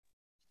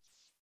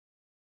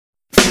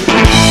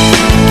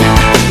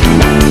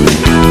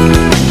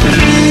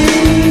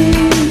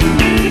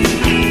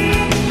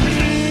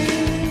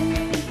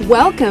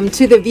Welcome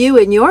to the View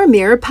in Your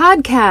Mirror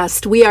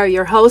podcast. We are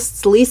your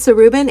hosts, Lisa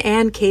Rubin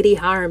and Katie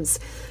Harms.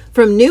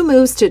 From new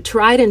moves to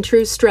tried and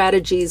true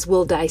strategies,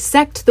 we'll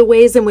dissect the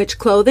ways in which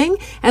clothing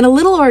and a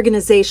little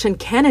organization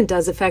can and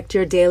does affect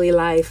your daily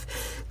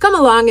life. Come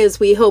along as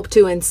we hope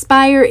to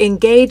inspire,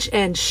 engage,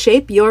 and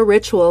shape your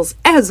rituals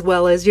as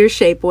well as your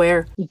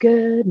shapewear.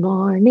 Good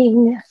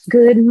morning,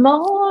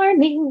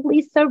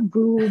 Lisa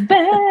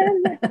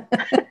Rubin.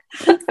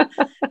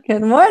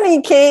 Good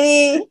morning,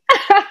 Katie.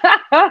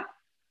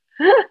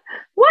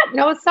 What?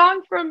 No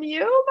song from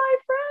you, my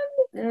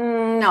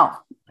friend? No,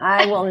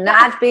 I will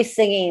not be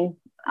singing.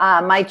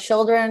 My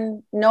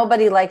children,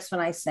 nobody likes when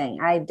I sing.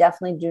 I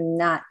definitely do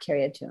not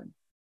carry a tune.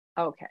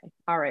 Okay.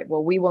 All right.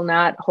 Well, we will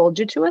not hold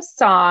you to a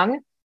song,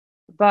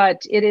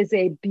 but it is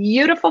a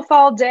beautiful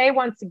fall day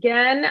once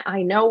again.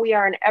 I know we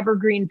are an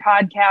evergreen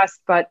podcast,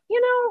 but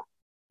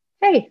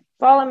hey,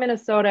 fall in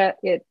Minnesota,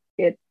 it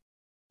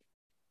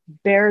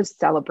bears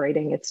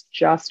celebrating. It's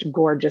just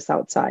gorgeous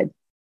outside.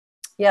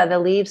 Yeah, the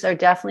leaves are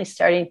definitely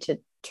starting to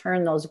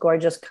turn those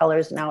gorgeous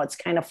colors now. It's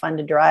kind of fun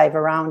to drive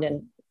around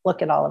and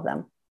look at all of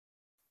them.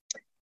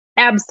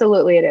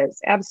 Absolutely it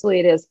is. Absolutely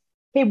it is.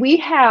 Hey, we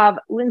have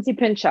Lindsay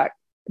Pinchuk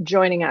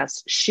joining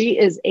us. She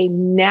is a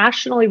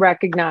nationally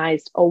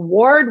recognized,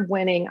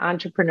 award-winning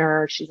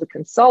entrepreneur. She's a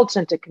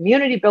consultant, a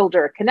community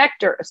builder, a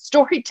connector, a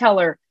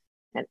storyteller,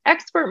 an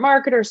expert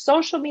marketer,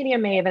 social media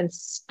maven,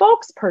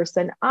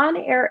 spokesperson,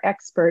 on-air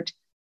expert,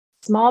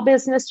 small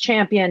business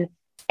champion,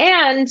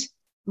 and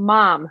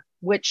mom,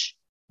 which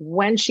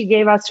when she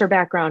gave us her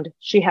background,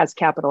 she has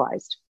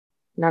capitalized.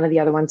 None of the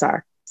other ones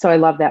are. So I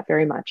love that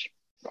very much.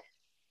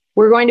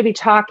 We're going to be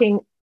talking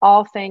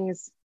all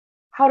things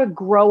how to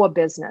grow a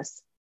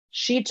business.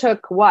 She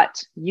took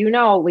what?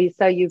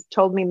 Lisa, you've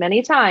told me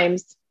many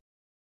times.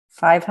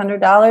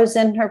 $500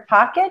 in her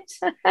pocket.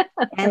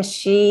 And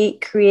she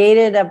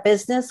created a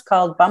business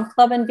called Bump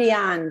Club and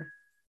Beyond.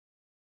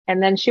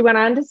 And then she went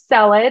on to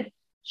sell it.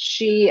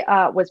 She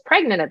was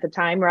pregnant at the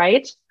time,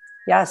 right?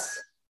 Yes,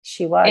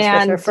 she was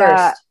with her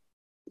first.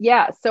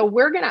 So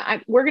we're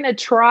gonna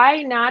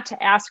try not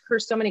to ask her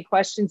so many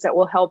questions that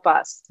will help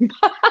us.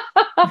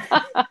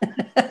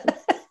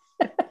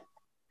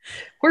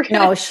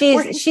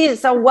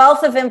 She's a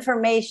wealth of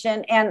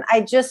information, and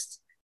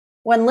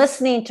when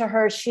listening to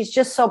her, she's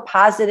just so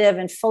positive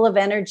and full of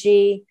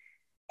energy,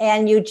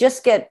 and you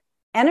just get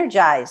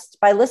energized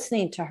by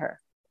listening to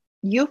her.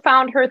 You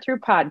found her through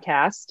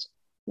podcast.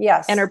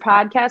 Yes. And her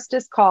podcast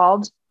is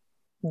called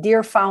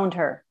Dear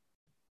FoundHer.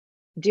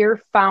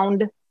 Dear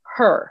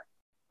FoundHer.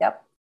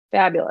 Yep.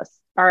 Fabulous.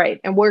 All right.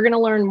 And we're going to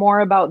learn more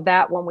about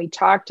that when we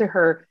talk to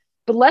her.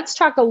 But let's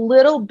talk a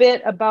little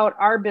bit about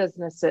our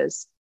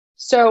businesses.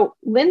 So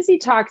Lindsay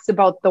talks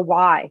about the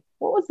why.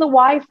 What was the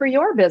why for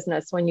your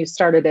business when you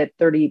started it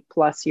 30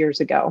 plus years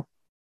ago?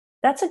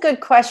 That's a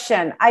good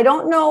question. I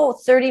don't know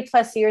 30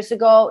 plus years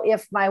ago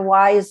if my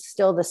why is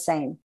still the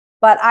same.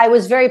 But I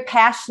was very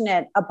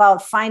passionate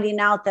about finding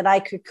out that I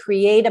could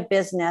create a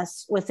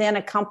business within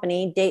a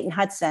company, Dayton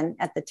Hudson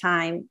at the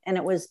time. And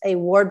it was a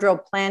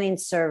wardrobe planning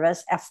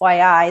service,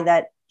 FYI,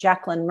 that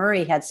Jacqueline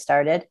Murray had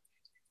started.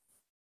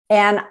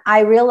 And I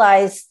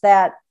realized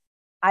that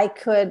I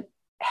could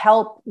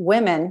help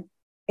women,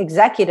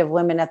 executive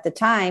women at the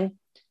time,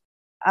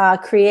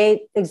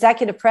 create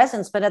executive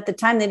presence. But at the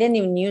time, they didn't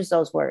even use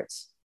those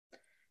words.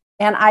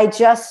 And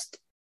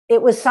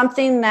it was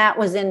something that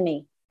was in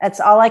me. That's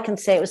all I can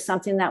say. It was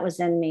something that was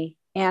in me.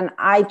 And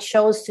I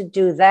chose to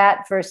do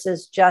that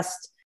versus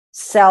just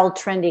sell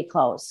trendy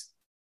clothes.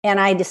 And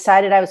I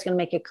decided I was going to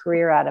make a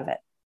career out of it.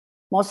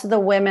 Most of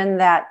the women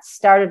that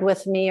started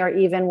with me or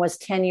even was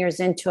 10 years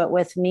into it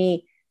with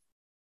me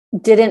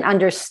didn't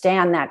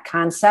understand that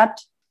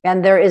concept.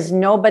 And there is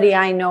nobody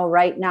I know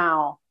right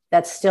now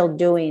that's still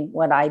doing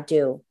what I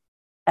do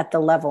at the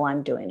level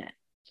I'm doing it.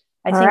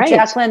 I think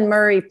Jacqueline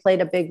Murray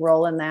played a big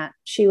role in that.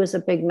 She was a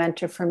big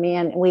mentor for me,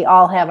 and we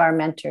all have our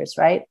mentors,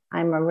 right?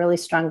 I'm a really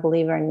strong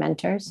believer in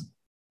mentors.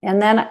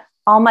 And then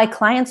all my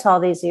clients all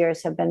these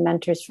years have been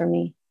mentors for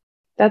me.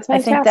 That's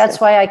fantastic. I think that's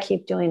why I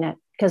keep doing it,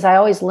 because I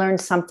always learn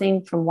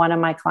something from one of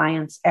my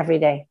clients every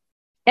day.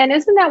 And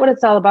isn't that what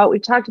it's all about?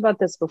 We've talked about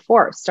this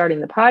before, starting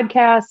the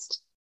podcast.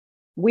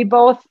 We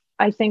both,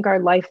 I think, are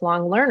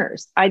lifelong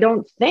learners. I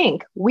don't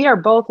think we are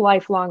both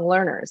lifelong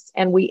learners,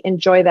 and we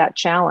enjoy that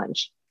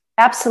challenge.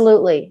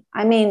 Absolutely.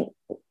 I mean,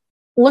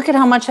 look at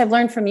how much I've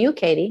learned from you,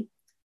 Katie.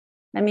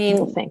 I mean,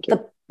 well, thank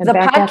you. The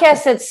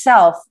podcast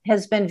itself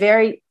has been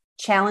very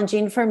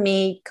challenging for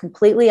me,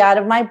 completely out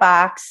of my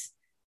box.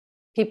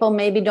 People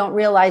maybe don't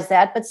realize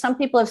that, but some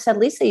people have said,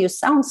 Lisa, you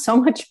sound so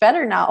much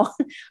better now.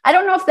 I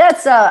don't know if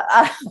that's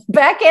a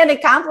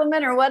backhanded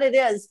compliment or what it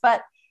is,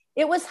 but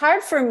it was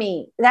hard for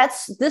me.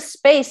 This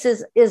space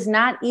is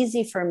not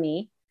easy for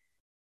me.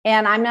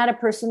 And I'm not a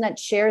person that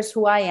shares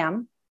who I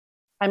am.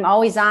 I'm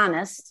always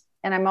honest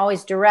and I'm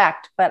always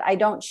direct, but I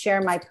don't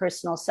share my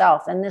personal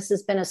self. And this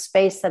has been a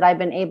space that I've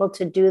been able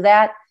to do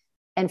that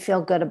and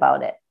feel good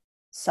about it.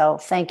 So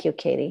thank you,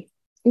 Katie.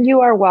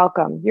 You are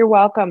welcome. You're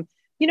welcome.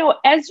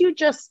 as you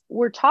just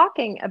were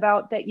talking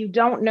about that, you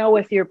don't know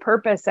if your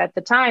purpose at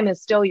the time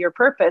is still your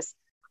purpose.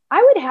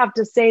 I would have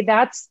to say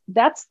that's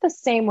the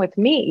same with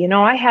me.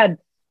 I had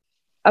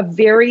a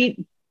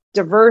very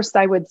diverse,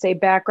 I would say,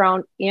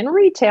 background in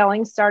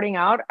retailing starting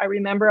out. I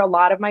remember a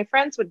lot of my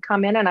friends would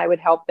come in and I would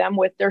help them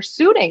with their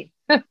suiting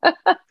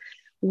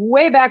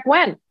way back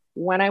when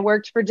I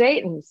worked for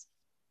Dayton's.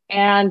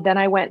 And then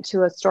I went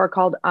to a store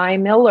called I.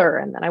 Miller,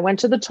 and then I went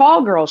to the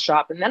tall girl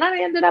shop, and then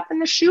I ended up in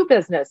the shoe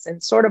business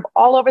and sort of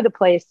all over the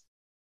place.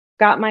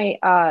 Got my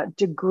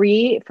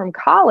degree from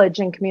college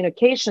in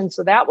communication.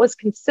 So that was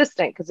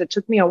consistent because it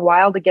took me a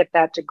while to get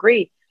that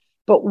degree.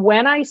 But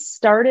when I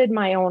started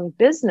my own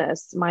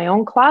business, my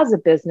own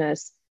closet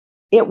business,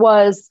 it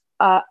was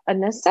a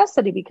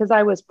necessity because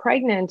I was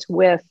pregnant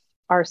with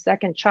our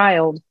second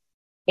child.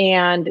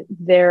 And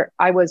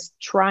I was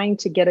trying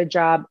to get a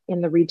job in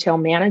the retail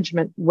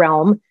management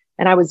realm.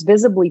 And I was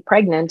visibly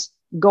pregnant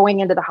going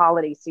into the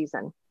holiday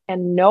season.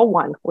 And no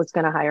one was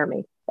going to hire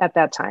me at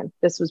that time.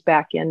 This was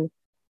back in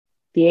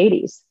the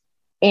 80s.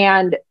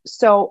 And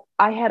so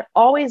I had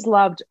always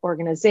loved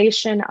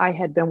organization. I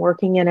had been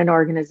working in an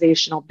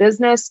organizational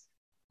business.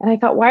 And I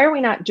thought, why are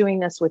we not doing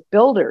this with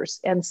builders?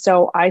 And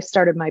so I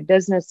started my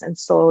business and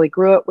slowly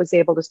grew it, was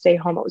able to stay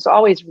home. It was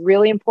always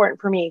really important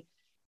for me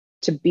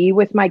to be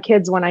with my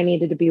kids when I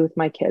needed to be with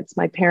my kids.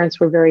 My parents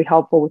were very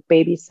helpful with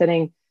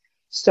babysitting.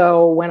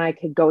 So when I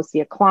could go see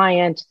a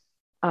client,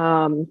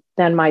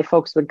 then my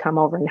folks would come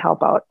over and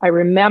help out. I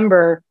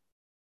remember,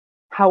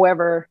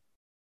 however,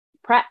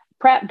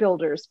 Pratt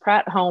Builders,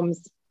 Pratt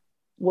Homes,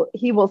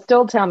 he will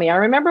still tell me, I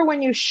remember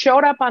when you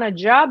showed up on a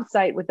job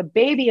site with a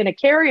baby and a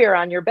carrier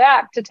on your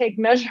back to take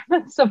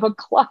measurements of a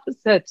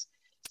closet.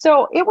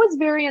 So it was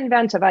very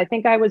inventive. I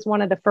think I was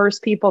one of the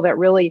first people that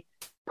really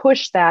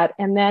pushed that.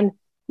 And then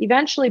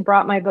eventually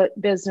brought my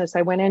business.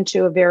 I went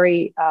into a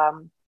very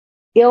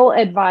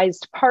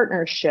ill-advised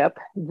partnership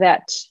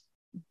that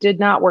did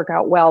not work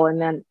out well. And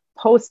then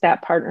post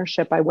that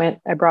partnership, I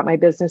brought my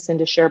business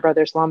into Share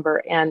Brothers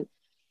Lumber, and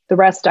the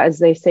rest, as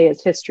they say,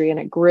 is history.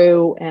 And it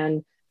grew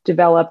and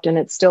developed, and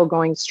it's still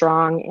going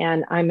strong.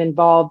 And I'm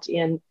involved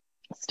in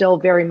still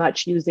very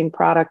much using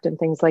product and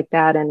things like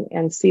that,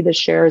 and see the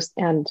shares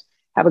and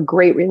have a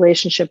great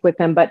relationship with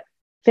them. But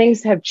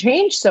things have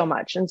changed so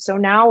much. And so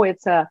now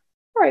it's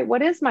all right,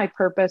 what is my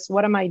purpose?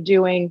 What am I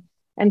doing?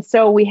 And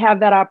so we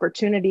have that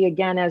opportunity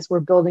again, as we're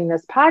building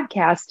this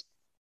podcast,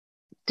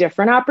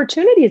 different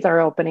opportunities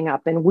are opening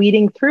up and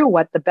weeding through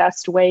what the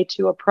best way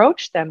to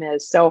approach them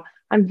is. So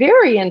I'm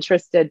very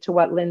interested to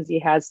what Lindsay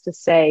has to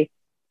say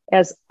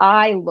as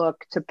I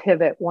look to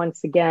pivot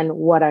once again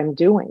what I'm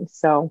doing.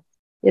 So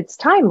it's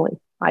timely,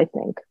 I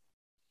think.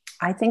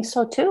 I think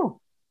so too.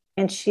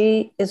 And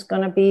she is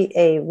going to be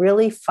a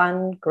really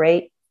fun,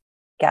 great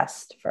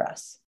guest for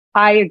us.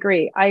 I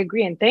agree.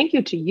 And thank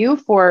you to you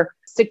for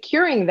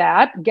securing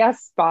that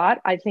guest spot.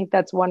 I think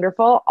that's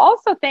wonderful.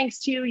 Also, thanks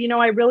to you,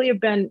 I really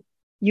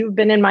you've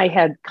been in my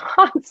head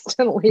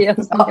constantly,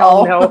 as we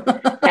all know.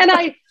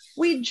 And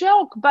we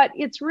joke, but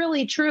it's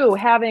really true,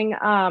 having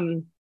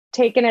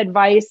taken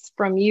advice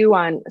from you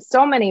on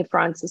so many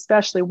fronts,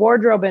 especially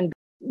wardrobe, and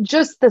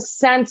just the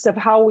sense of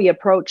how we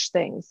approach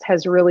things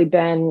has really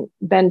been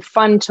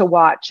fun to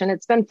watch. And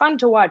it's been fun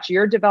to watch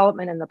your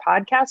development in the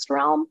podcast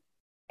realm.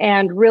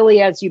 And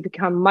really, as you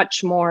become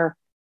much more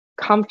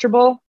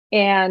comfortable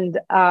and,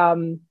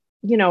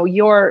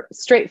 your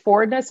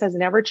straightforwardness has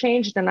never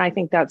changed. And I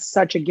think that's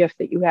such a gift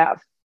that you have.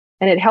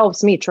 And it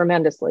helps me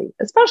tremendously,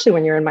 especially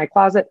when you're in my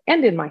closet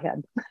and in my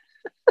head.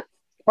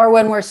 Or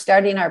when we're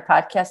starting our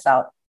podcast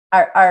out,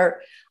 our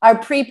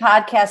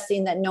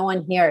pre-podcasting that no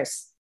one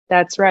hears.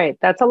 That's right.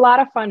 That's a lot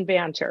of fun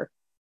banter.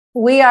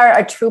 We are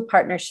a true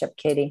partnership,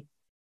 Katie.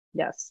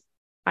 Yes.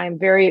 I'm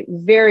very,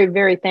 very,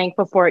 very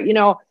thankful for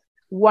it.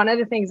 One of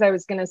the things I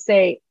was going to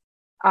say,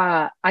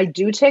 I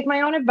do take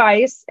my own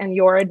advice and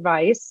your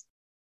advice.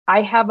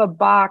 I have a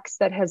box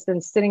that has been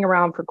sitting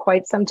around for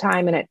quite some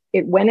time, and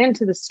it went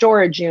into the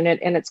storage unit,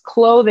 and it's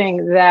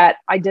clothing that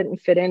I didn't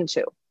fit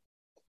into.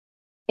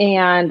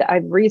 And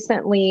I've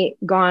recently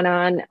gone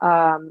on,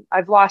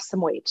 I've lost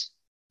some weight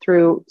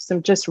through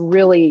some just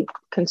really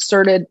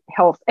concerted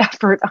health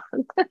effort.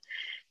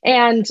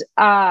 And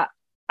I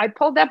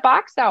pulled that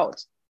box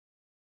out.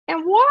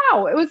 And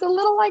wow, it was a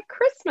little like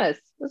Christmas.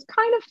 It was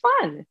kind of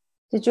fun.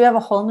 Did you have a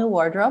whole new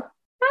wardrobe?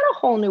 Not a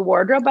whole new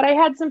wardrobe, but I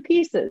had some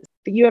pieces.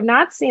 You have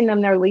not seen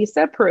them. They're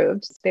Lisa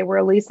approved. They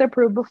were Lisa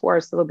approved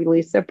before, so they'll be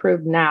Lisa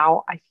approved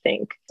now, I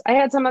think. I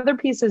had some other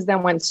pieces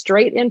that went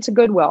straight into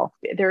Goodwill.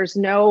 There's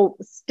no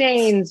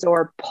stains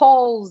or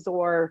pulls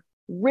or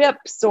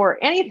rips or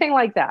anything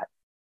like that.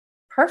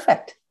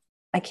 Perfect.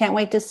 I can't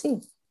wait to see.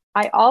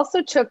 I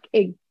also took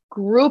a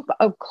group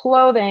of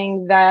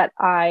clothing that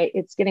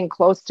it's getting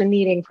close to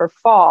needing for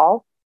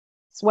fall,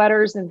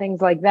 sweaters and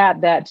things like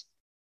that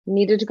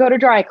needed to go to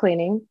dry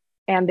cleaning,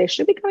 and they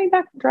should be coming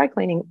back from dry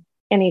cleaning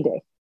any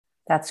day.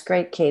 That's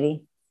great,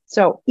 Katie.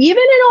 So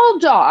even an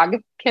old dog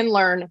can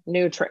learn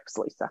new tricks,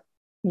 Lisa.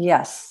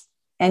 Yes.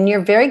 And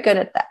you're very good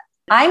at that.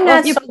 I'm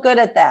not so good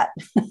at that.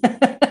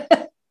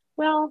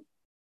 Well,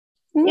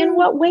 In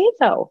what way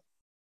though?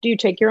 Do you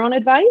take your own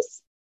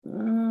advice?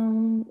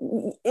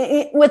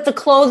 With the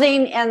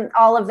clothing and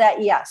all of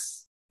that,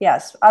 yes.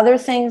 Yes. Other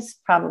things,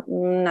 probably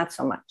not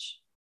so much.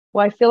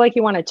 Well, I feel like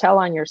you want to tell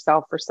on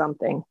yourself or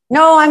something.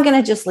 No, I'm going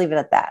to just leave it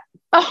at that.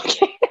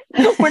 Okay.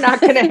 We're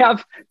not going to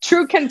have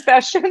true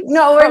confessions.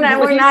 No, we're not.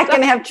 We're not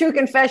going to have true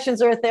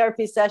confessions or a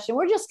therapy session.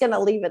 We're just going to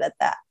leave it at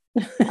that.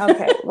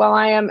 Okay. Well,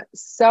 I am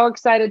so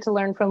excited to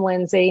learn from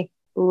Lindsay.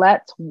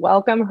 Let's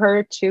welcome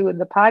her to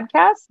the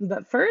podcast.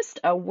 But first,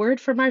 a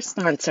word from our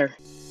sponsor.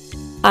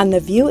 On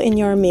The View in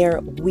Your Mirror,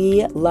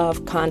 we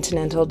love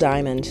Continental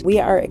Diamond. We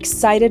are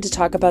excited to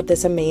talk about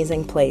this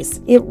amazing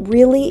place. It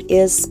really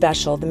is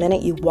special. The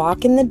minute you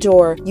walk in the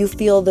door, you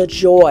feel the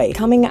joy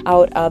coming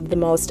out of the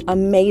most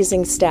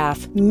amazing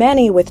staff,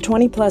 many with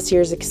 20 plus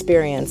years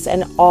experience,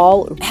 and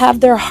all have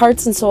their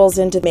hearts and souls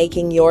into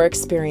making your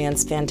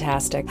experience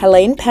fantastic.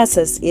 Helene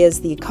Pessis is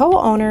the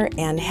co-owner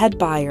and head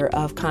buyer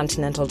of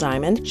Continental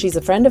Diamond. She's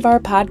a friend of our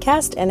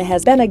podcast and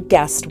has been a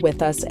guest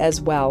with us as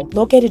well.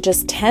 Located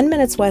just 10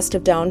 minutes west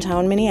of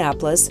downtown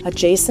Minneapolis,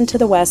 adjacent to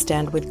the West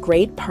End with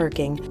great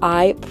parking,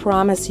 I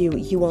promise you,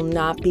 you will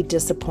not be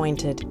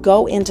disappointed.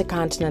 Go into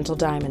Continental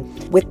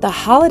Diamond. With the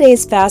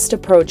holidays fast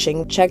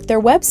approaching, check their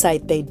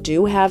website. They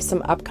do have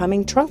some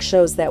upcoming trunk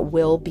shows that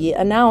will be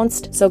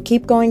announced, so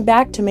keep going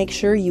back to make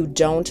sure you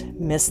don't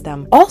miss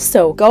them.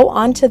 Also, go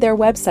onto their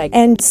website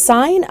and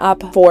sign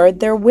up for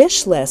their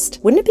wish list.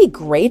 Wouldn't it be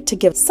great to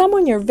give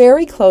someone you're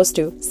very close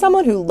to,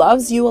 someone who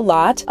loves you a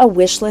lot, a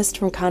wish list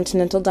from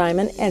Continental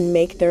Diamond and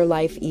make their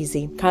life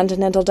easy?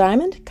 Continental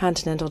Diamond,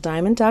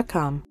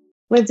 continentaldiamond.com.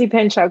 Lindsay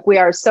Pinchuk, we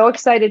are so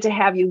excited to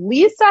have you.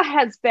 Lisa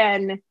has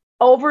been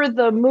over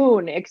the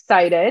moon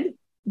excited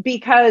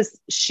because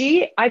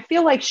I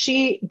feel like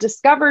she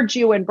discovered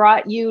you and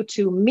brought you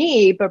to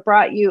me, but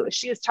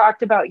she has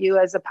talked about you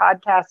as a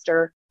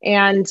podcaster.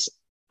 And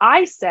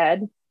I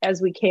said,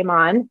 as we came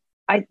on,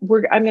 I'm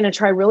going to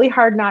try really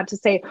hard not to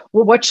say,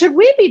 well, what should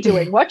we be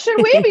doing? What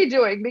should we be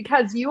doing?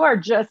 Because you are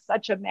just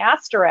such a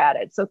master at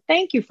it. So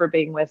thank you for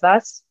being with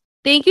us.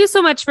 Thank you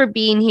so much for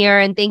being here,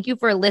 and thank you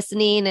for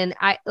listening. And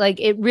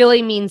it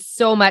really means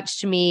so much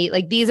to me.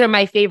 Like, these are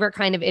my favorite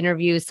kind of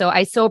interviews. So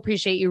I so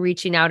appreciate you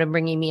reaching out and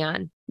bringing me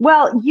on.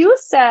 Well, you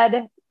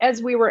said,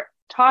 as we were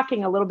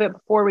talking a little bit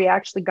before we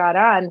actually got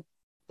on,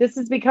 this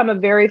has become a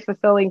very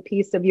fulfilling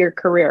piece of your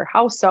career.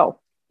 How so?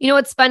 You know,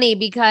 it's funny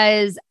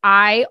because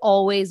I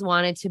always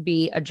wanted to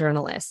be a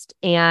journalist,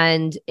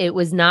 and it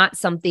was not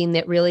something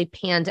that really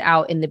panned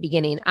out in the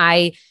beginning.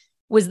 I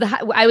was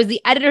the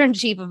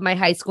editor-in-chief of my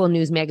high school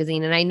news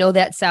magazine. And I know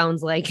that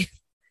sounds like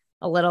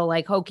a little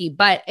like hokey,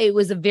 but it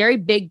was a very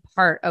big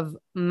part of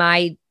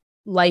my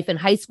life in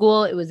high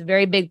school. It was a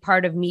very big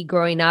part of me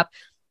growing up.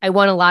 I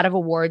won a lot of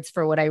awards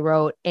for what I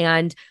wrote.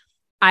 And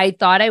I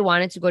thought I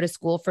wanted to go to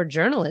school for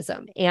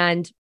journalism.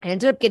 And I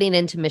ended up getting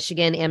into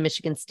Michigan and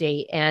Michigan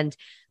State. And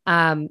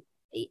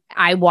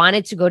I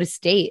wanted to go to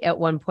state at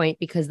one point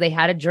because they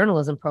had a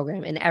journalism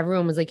program. And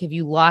everyone was like, have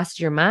you lost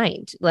your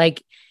mind?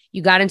 Like,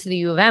 you got into the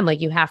U of M,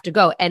 like, you have to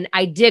go. And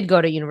I did go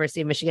to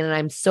University of Michigan, and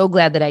I'm so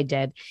glad that I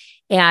did.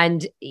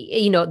 And,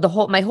 you know,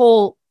 my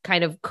whole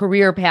kind of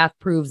career path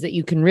proves that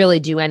you can really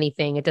do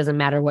anything. It doesn't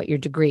matter what your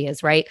degree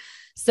is, right?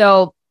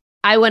 So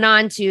I went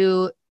on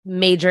to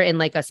major in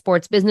like a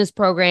sports business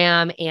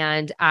program,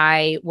 and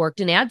I worked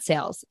in ad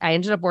sales. I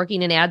ended up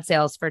working in ad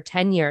sales for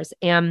 10 years.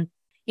 And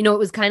you know, it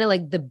was kind of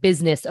like the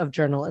business of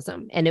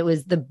journalism, and it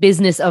was the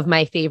business of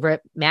my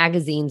favorite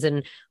magazines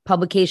and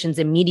publications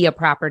and media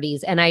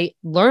properties. And I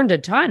learned a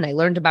ton. I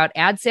learned about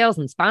ad sales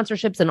and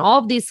sponsorships and all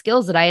of these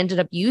skills that I ended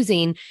up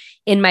using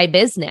in my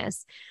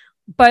business.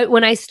 But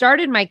when I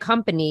started my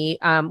company,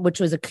 which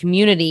was a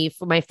community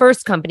for my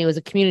first company, was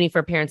a community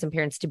for parents and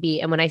parents to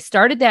be. And when I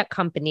started that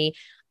company,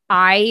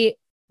 I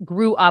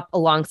grew up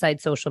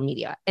alongside social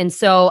media. And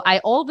so I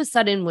all of a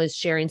sudden was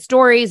sharing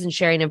stories and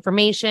sharing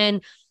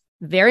information,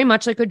 very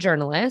much like a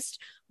journalist,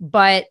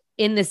 but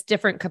in this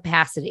different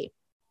capacity,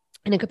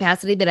 in a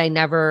capacity that I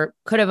never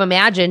could have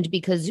imagined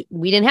because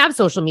we didn't have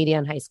social media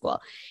in high school.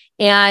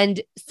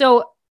 And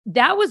so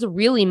that was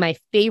really my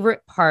favorite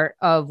part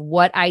of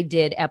what I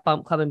did at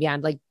Bump Club and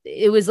Beyond. Like,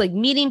 it was like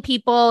meeting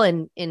people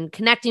and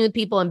connecting with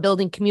people and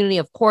building community,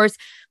 of course,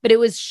 but it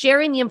was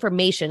sharing the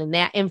information. And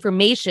that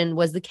information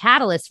was the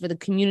catalyst for the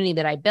community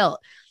that I built.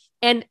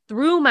 And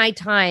through my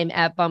time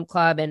at Bump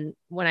Club and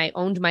when I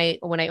owned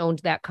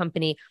that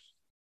company,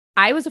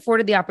 I was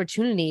afforded the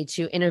opportunity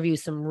to interview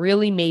some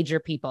really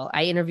major people.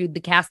 I interviewed the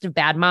cast of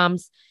Bad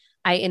Moms.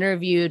 I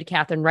interviewed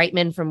Catherine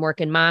Reitman from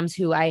Workin' Moms,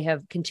 who I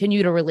have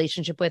continued a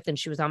relationship with, and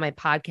she was on my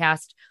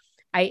podcast.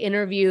 I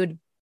interviewed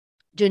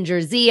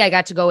Ginger Z. I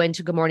got to go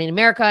into Good Morning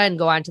America and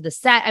go onto the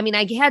set. I mean,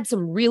 I had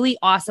some really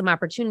awesome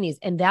opportunities,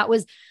 and that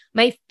was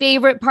my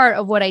favorite part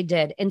of what I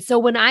did. And so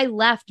when I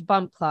left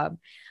Bump Club,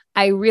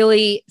 I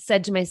really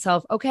said to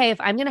myself, okay,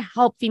 if I'm going to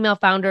help female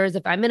founders,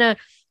 if I'm going to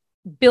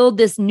build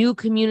this new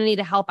community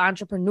to help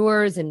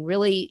entrepreneurs and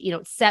really, you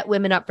know, set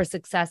women up for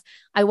success,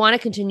 I want to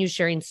continue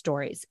sharing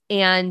stories.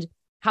 And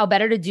how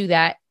better to do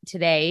that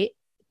today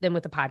than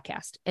with a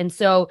podcast. And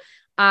so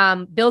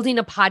building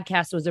a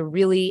podcast was a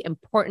really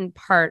important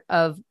part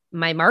of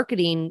my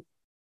marketing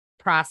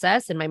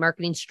process and my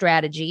marketing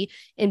strategy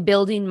in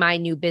building my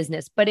new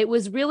business. But it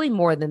was really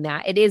more than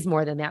that. It is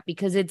more than that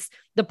because it's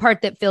the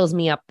part that fills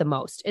me up the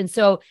most. And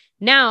so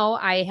now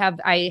I have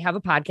a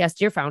podcast,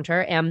 Dear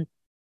FoundHer, and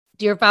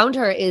Dear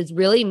FoundHer is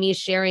really me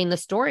sharing the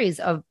stories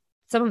of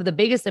some of the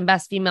biggest and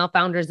best female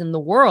founders in the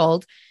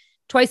world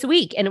twice a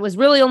week. And it was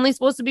really only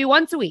supposed to be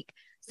once a week.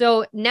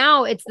 So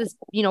now it's this,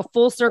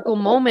 full circle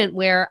moment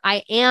where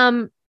I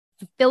am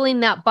filling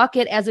that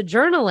bucket as a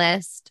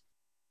journalist,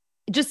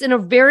 just in a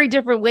very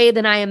different way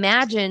than I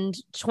imagined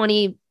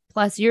 20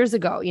 plus years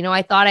ago.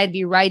 I thought I'd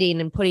be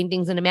writing and putting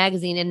things in a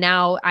magazine, and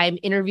now I'm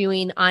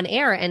interviewing on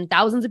air and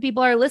thousands of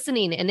people are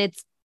listening, and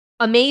it's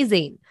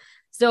amazing.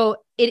 So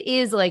it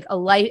is like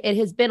it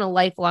has been a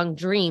lifelong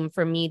dream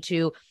for me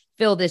to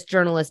fill this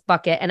journalist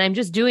bucket, and I'm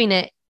just doing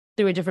it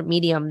through a different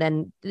medium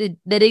than that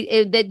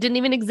didn't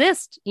even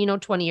exist,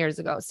 20 years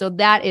ago. So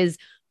that is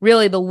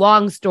really the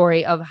long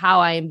story of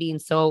how I am being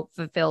so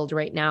fulfilled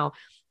right now.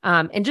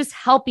 And just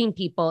helping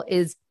people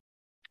is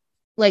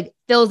like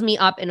fills me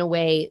up in a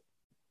way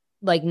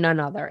like none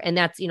other. And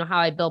that's, how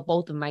I built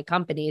both of my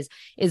companies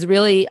is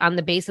really on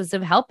the basis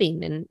of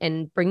helping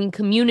and bringing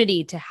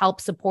community to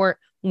help support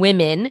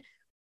women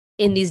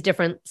in these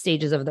different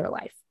stages of their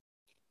life.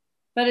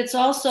 But it's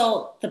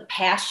also the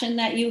passion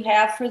that you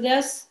have for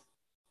this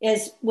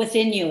is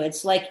within you.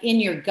 It's like in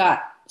your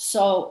gut.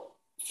 So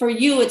for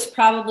you, it's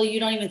probably, you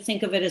don't even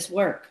think of it as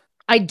work.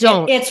 I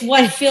don't. It's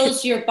what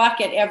fills your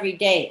bucket every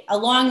day,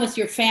 along with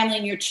your family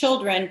and your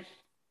children.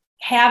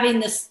 Having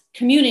this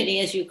community,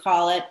 as you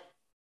call it,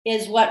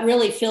 is what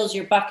really fills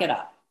your bucket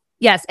up.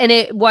 Yes. And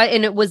it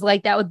was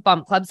like that with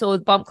Bump Club. So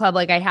with Bump Club,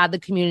 like I had the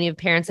community of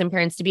parents and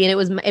parents to be,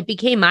 and it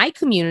became my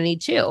community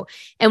too.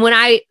 And when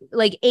I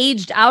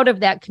aged out of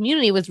that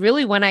community was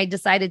really when I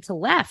decided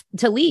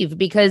to leave,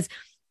 because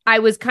I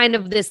was kind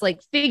of this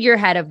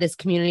figurehead of this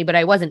community, but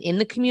I wasn't in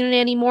the community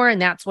anymore. And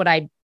that's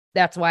why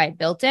I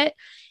built it.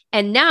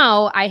 And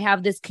now I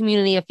have this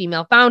community of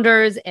female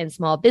founders and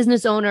small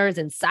business owners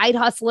and side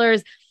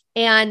hustlers.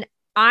 And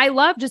I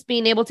love just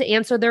being able to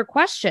answer their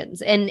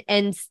questions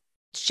and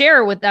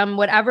share with them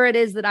whatever it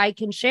is that I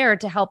can share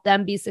to help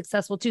them be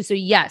successful too. So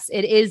yes,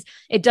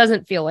 it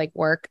doesn't feel like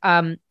work.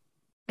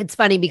 It's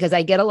funny because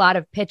I get a lot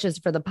of pitches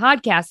for the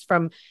podcast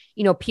from,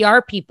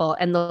 PR people,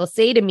 and they'll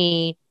say to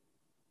me,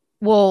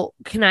 well,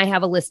 can I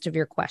have a list of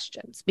your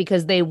questions?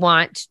 Because they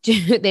want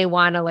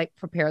to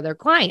prepare their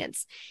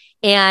clients.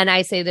 And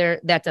I say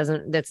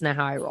that's not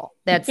how I roll.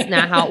 That's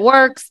not how it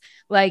works.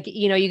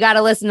 You got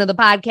to listen to the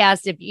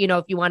podcast if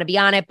you want to be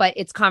on it, but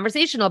it's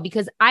conversational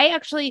because I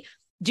actually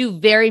do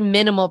very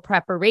minimal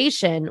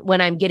preparation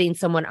when I'm getting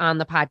someone on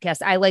the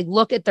podcast. I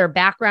look at their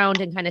background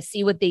and kind of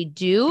see what they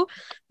do,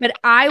 but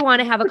I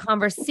want to have a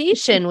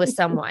conversation with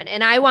someone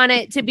and I want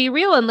it to be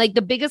real. And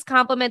the biggest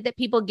compliment that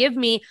people give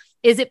me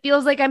is it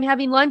feels like I'm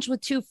having lunch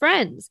with two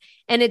friends,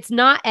 and it's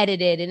not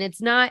edited and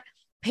it's not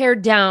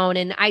pared down,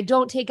 and I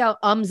don't take out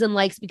ums and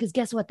likes because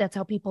guess what? That's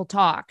how people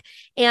talk.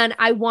 And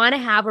I want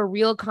to have a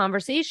real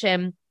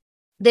conversation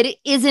that it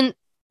isn't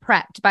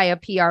prepped by a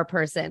PR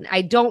person.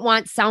 I don't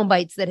want sound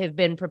bites that have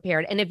been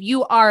prepared. And if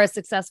you are a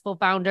successful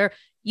founder,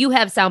 you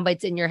have sound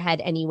bites in your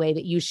head anyway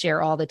that you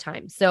share all the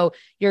time. So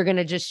you're going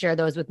to just share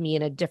those with me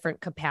in a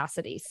different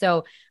capacity.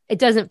 So it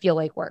doesn't feel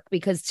like work,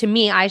 because to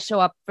me, I show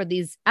up for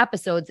these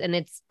episodes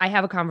and I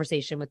have a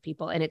conversation with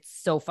people and it's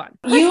so fun.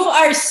 You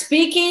are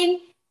speaking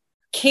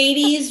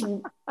Katie's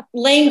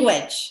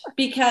language,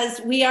 because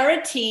we are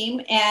a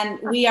team and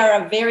we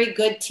are a very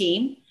good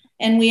team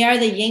and we are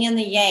the yin and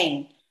the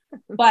yang.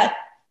 But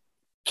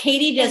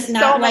Katie does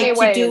not like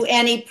to do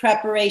any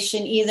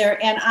preparation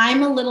either. And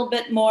I'm a little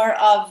bit more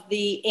of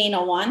the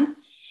anal one.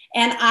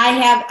 And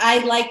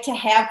I like to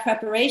have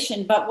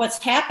preparation. But what's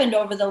happened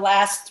over the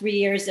last 3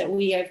 years that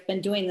we have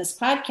been doing this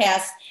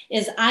podcast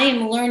is I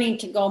am learning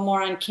to go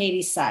more on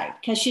Katie's side,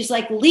 because she's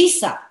like,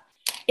 Lisa,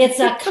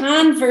 it's a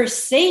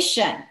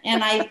conversation.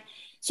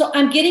 So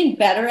I'm getting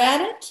better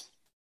at it.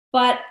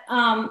 But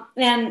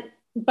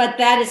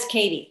that is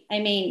Katie. I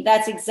mean,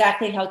 that's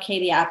exactly how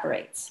Katie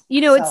operates.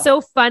 It's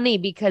so funny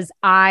because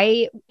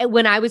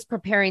when I was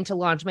preparing to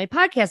launch my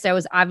podcast, I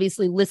was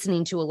obviously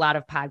listening to a lot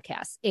of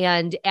podcasts.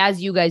 And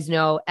as you guys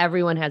know,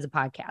 everyone has a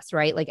podcast,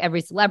 right? Like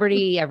every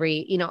celebrity,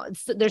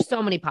 there's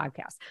so many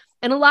podcasts.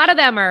 And a lot of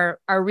them are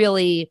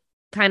really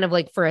kind of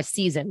for a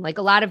season. Like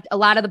a lot of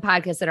the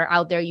podcasts that are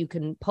out there, you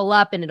can pull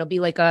up and it'll be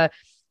like a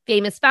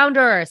famous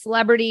founder or a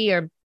celebrity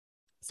or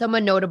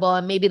someone notable,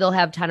 and maybe they'll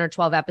have 10 or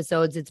 12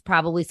 episodes. It's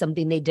probably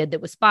something they did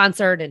that was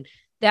sponsored, and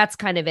that's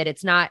kind of it.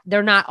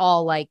 They're not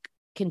all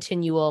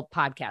continual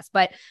podcasts,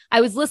 but I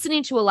was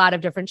listening to a lot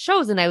of different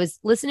shows, and I was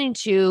listening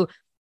to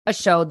a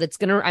show it's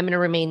going to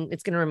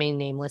remain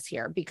nameless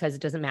here because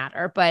it doesn't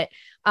matter. But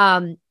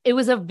it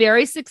was a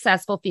very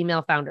successful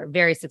female founder,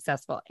 very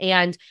successful.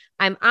 And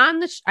I'm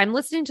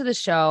listening to the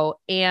show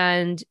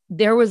and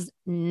there was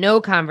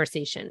no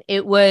conversation.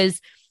 It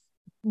was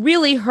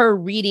really her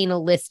reading a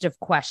list of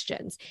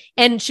questions.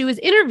 And she was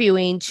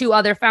interviewing two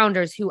other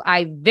founders who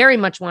I very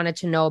much wanted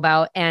to know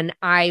about. And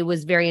I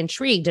was very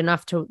intrigued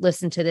enough to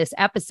listen to this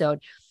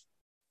episode.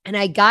 And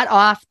I got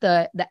off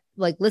the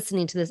like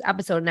listening to this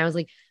episode and I was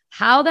like,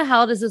 how the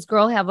hell does this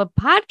girl have a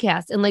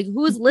podcast? And like,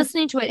 who's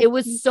listening to it? It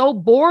was so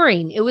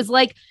boring. It was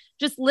like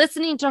just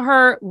listening to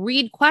her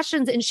read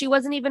questions and she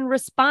wasn't even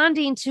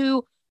responding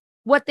to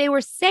what they were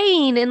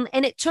saying. And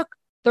it took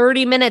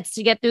 30 minutes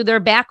to get through their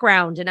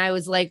background. And I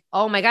was like,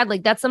 oh my God,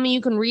 like that's something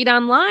you can read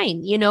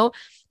online,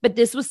 but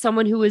this was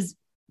someone who was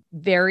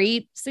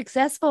very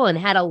successful and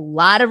had a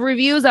lot of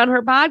reviews on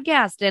her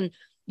podcast. And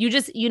you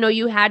just,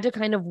 you had to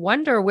kind of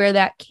wonder where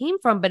that came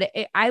from. But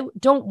I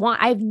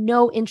have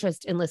no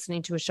interest in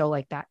listening to a show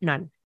like that.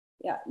 None.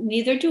 Yeah,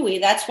 neither do we.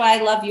 That's why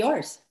I love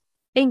yours.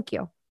 Thank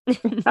you.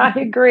 I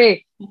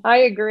agree.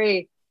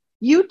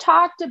 You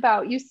talk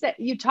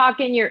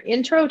in your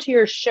intro to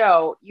your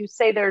show, you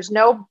say there's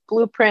no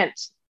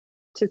blueprint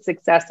to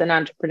success in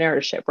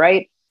entrepreneurship,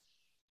 right?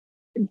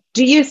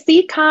 Do you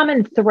see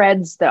common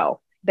threads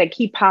though that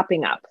keep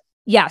popping up?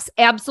 Yes,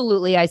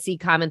 absolutely. I see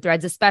common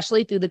threads,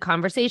 especially through the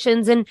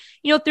conversations and,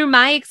 through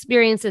my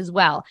experience as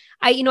well.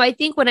 I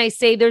think when I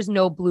say there's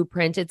no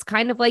blueprint, it's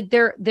kind of like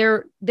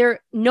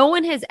no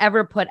one has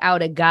ever put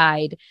out a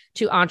guide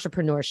to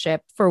entrepreneurship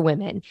for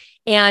women.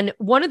 And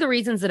one of the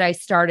reasons that I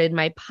started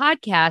my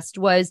podcast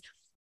was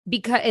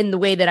the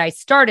way that I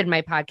started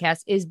my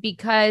podcast is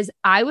because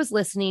I was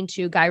listening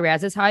to Guy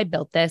Raz's How I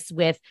Built This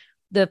with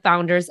the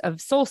founders of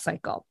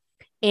SoulCycle.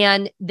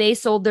 And they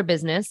sold their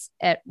business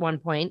at one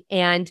point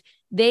and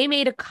they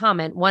made a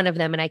comment, one of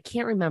them, and I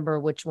can't remember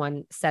which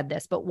one said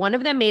this, but one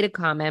of them made a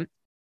comment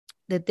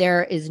that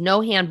there is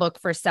no handbook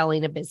for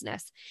selling a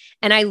business.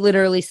 And I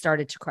literally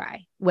started to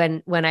cry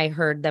when I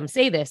heard them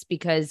say this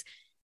because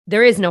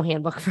there is no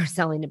handbook for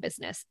selling a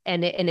business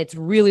and it's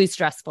really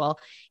stressful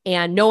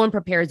and no one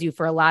prepares you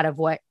for a lot of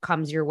what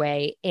comes your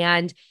way.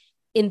 And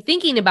in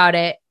thinking about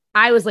it,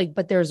 I was like,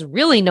 but there's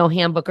really no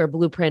handbook or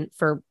blueprint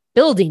for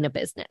building a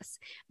business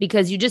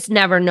because you just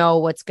never know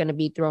what's going to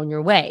be thrown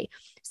your way.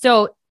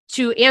 So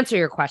to answer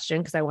your question,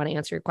 because I want to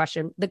answer your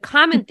question, the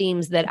common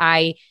themes that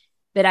I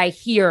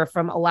hear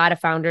from a lot of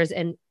founders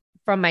and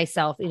from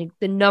myself,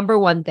 the number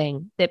one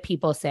thing that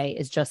people say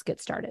is just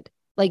get started.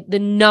 Like the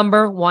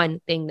number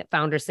one thing that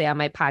founders say on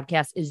my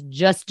podcast is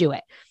just do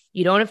it.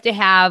 You don't have to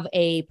have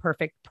a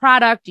perfect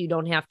product. You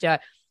don't have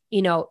to,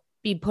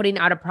 be putting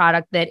out a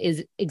product that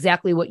is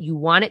exactly what you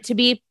want it to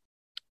be.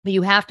 But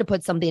you have to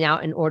put something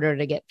out in order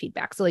to get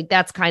feedback. So like,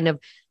 that's kind of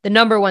the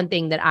number one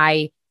thing that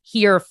I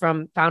hear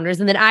from founders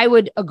and that I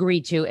would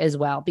agree to as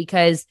well,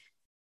 because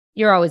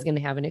you're always going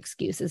to have an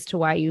excuse as to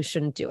why you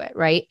shouldn't do it.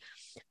 Right.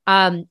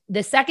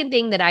 The second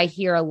thing that I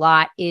hear a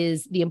lot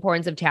is the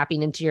importance of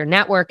tapping into your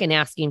network and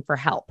asking for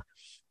help.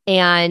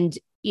 And,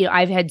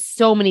 I've had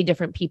so many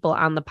different people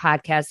on the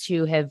podcast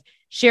who have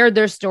shared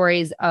their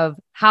stories of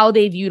how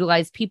they've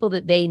utilized people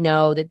that they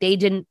know that they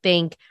didn't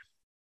think,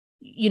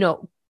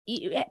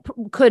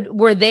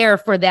 were there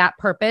for that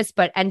purpose,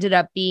 but ended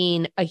up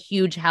being a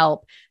huge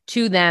help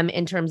to them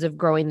in terms of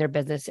growing their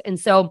business. And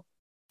so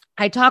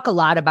I talk a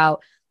lot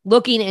about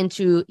looking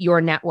into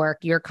your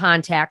network, your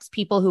contacts,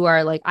 people who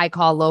are like, I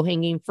call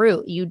low-hanging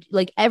fruit.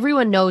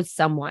 Everyone knows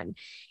someone.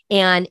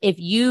 And if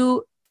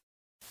you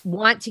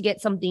want to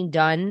get something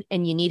done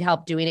and you need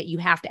help doing it, you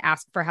have to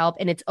ask for help.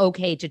 And it's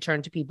okay to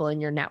turn to people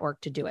in your network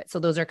to do it. So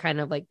those are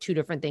kind of like two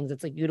different things.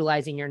 It's like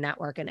utilizing your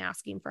network and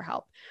asking for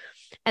help.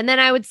 And then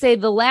I would say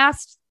the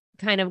last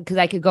kind of, because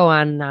I could go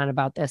on and on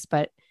about this,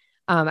 but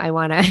I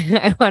want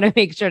to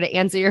make sure to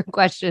answer your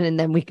question and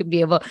then we can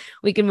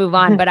move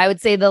on. But I would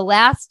say the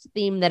last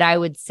theme that I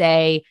would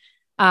say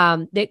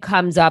that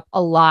comes up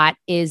a lot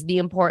is the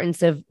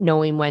importance of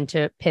knowing when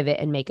to pivot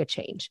and make a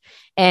change.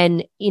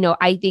 And,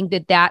 I think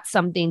that that's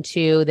something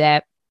too,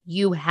 that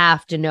you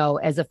have to know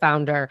as a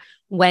founder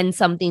when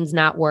something's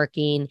not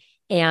working,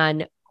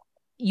 and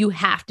you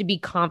have to be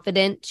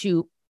confident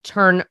to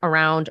turn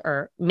around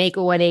or make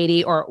a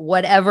 180 or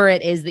whatever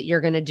it is that you're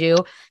going to do.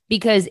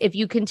 Because if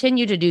you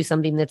continue to do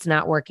something that's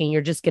not working,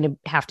 you're just going to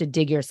have to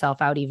dig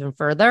yourself out even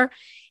further.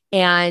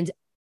 And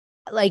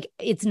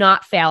it's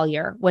not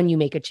failure when you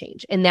make a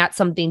change. And that's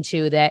something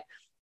too that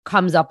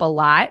comes up a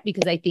lot,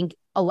 because I think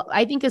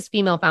as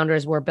female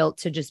founders, we're built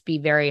to just be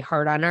very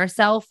hard on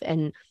ourselves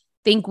and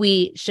think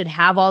we should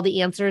have all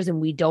the answers, and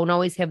we don't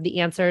always have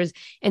the answers.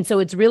 And so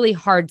it's really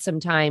hard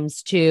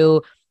sometimes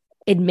to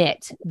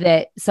admit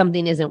that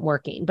something isn't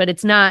working, but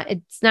it's not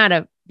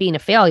being a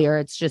failure.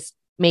 It's just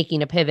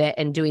making a pivot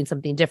and doing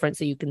something different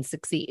so you can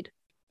succeed.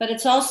 But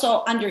it's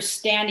also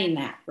understanding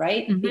that,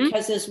 right? Mm-hmm.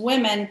 Because as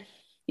women,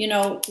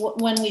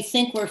 when we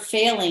think we're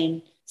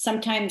failing,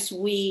 sometimes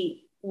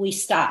we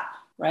stop,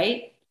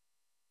 right?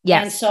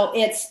 Yes. And so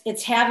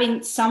it's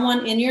having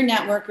someone in your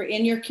network or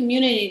in your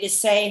community to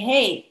say,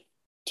 hey,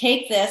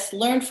 take this,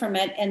 learn from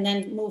it, and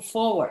then move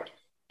forward.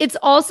 It's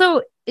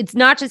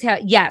not just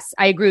yes,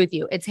 I agree with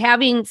you. It's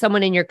having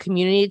someone in your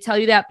community to tell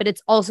you that, but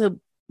it's also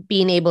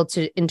being able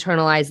to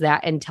internalize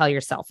that and tell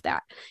yourself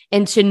that,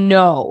 and to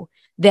know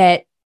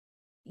that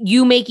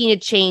you making a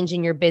change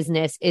in your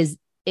business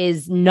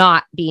is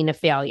not being a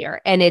failure.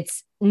 And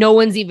it's no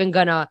one's even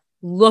gonna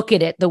look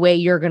at it the way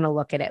you're gonna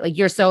look at it. Like,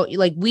 you're so,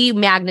 like, we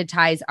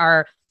magnetize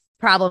our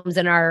problems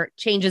and our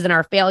changes and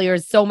our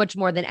failures so much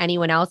more than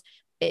anyone else.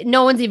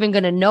 No one's even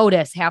going to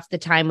notice half the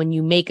time when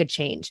you make a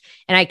change.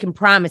 And I can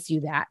promise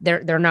you that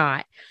they're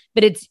not,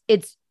 but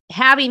it's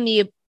having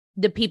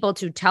the people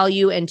to tell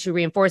you and to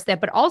reinforce that,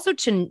 but also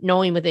to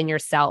knowing within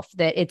yourself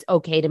that it's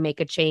okay to make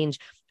a change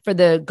for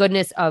the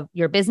goodness of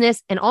your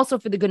business and also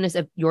for the goodness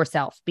of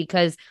yourself,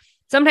 because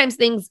sometimes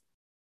things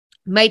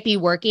might be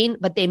working,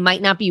 but they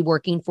might not be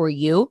working for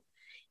you.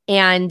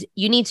 And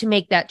you need to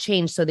make that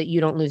change so that you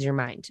don't lose your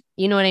mind.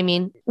 You know what I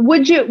mean?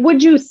 Would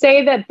you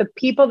say that the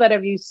people that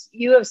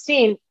you have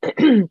seen,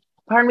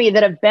 pardon me,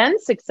 that have been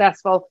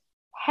successful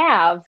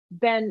have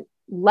been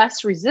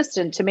less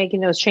resistant to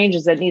making those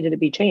changes that needed to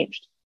be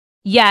changed?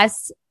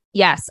 Yes.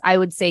 Yes. I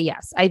would say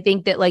yes. I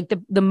think that like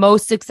the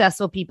most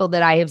successful people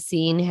that I have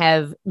seen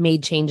have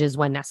made changes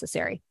when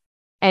necessary.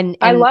 And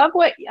I love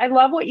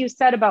what you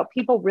said about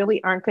people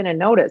really aren't going to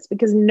notice,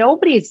 because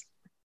nobody's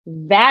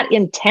that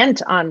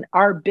intent on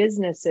our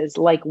businesses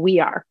like we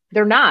are.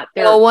 They're not.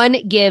 No one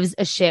gives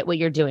a shit what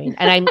you're doing.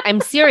 And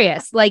I'm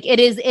serious. Like it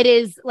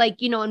is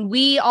like, you know, and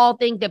we all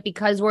think that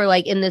because we're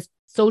like in this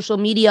social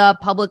media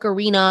public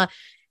arena,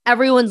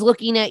 everyone's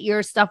looking at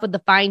your stuff with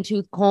the fine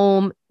tooth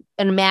comb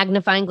and a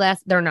magnifying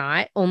glass. They're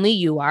not. Only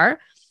you are.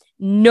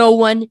 No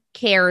one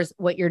cares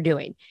what you're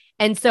doing.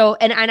 And so,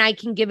 and I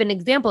can give an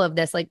example of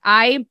this. Like,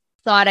 I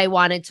thought I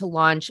wanted to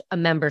launch a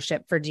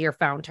membership for Dear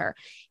FoundHer.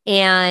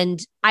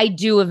 And I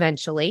do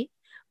eventually,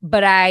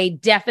 but I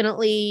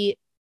definitely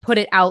put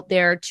it out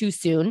there too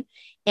soon.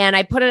 And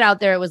I put it out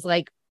there, it was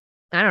like,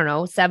 I don't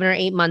know, 7 or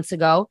 8 months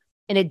ago,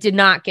 and it did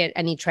not get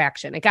any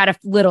traction. It got a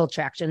little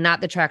traction,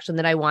 not the traction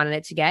that I wanted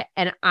it to get.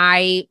 And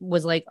I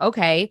was like,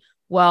 okay,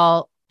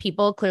 well,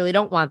 people clearly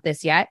don't want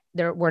this yet.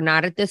 We're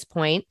not at this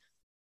point.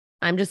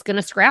 I'm just going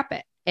to scrap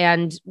it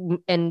and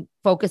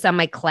focus on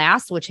my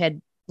class, which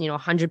had,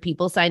 100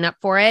 people sign up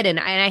for it. And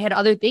I had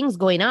other things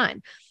going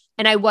on.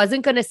 And I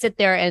wasn't going to sit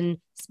there and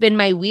spin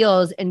my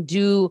wheels and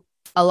do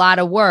a lot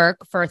of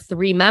work for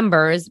 3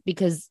 members,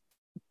 because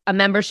a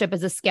membership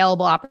is a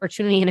scalable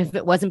opportunity. And if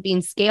it wasn't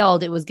being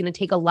scaled, it was going to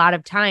take a lot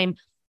of time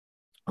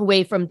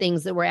away from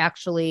things that were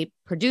actually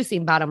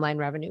producing bottom line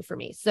revenue for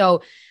me.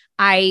 So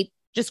I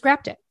just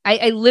scrapped it.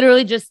 I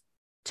literally just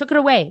took it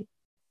away.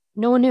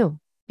 No one knew,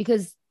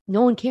 because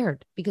no one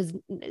cared, because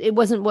it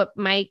wasn't what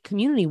my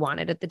community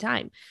wanted at the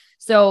time.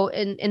 So,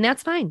 and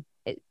that's fine.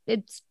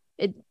 It's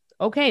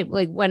okay.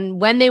 Like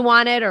when they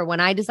want it, or when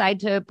I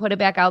decide to put it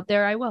back out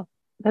there, I will.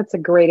 That's a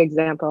great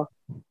example.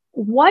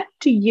 What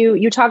do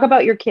you talk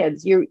about your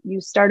kids? You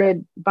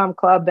started Bump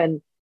Club, and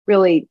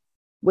really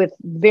with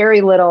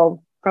very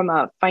little from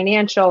a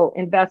financial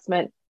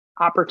investment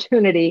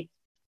opportunity,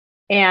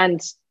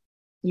 and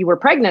you were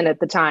pregnant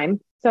at the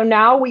time. So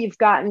now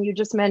you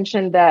just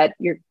mentioned that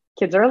your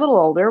kids are a little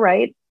older,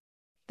 right?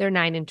 They're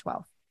 9 and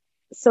 12.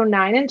 So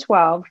 9 and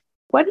 12.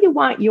 What do you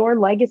want your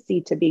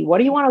legacy to be? What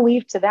do you want to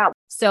leave to them?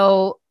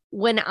 So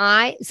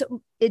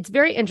it's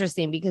very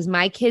interesting, because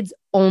my kids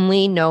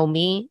only know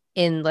me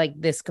in like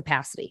this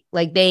capacity.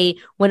 Like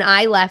when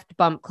I left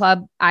Bump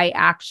Club,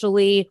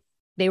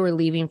 they were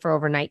leaving for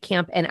overnight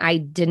camp, and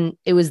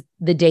it was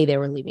the day they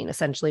were leaving,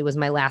 essentially was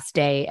my last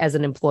day as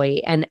an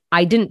employee. And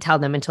I didn't tell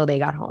them until they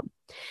got home,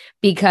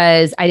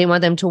 because I didn't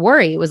want them to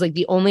worry. It was like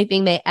the only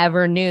thing they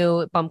ever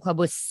knew. Bump Club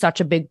was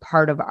such a big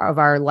part of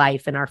our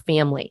life and our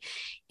family.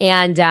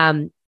 And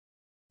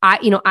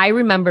I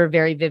remember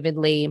very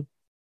vividly,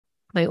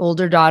 my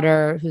older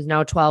daughter, who's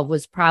now 12,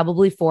 was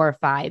probably 4 or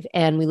 5.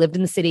 And we lived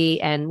in the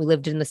city, and we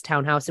lived in this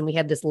townhouse, and we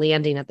had this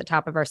landing at the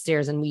top of our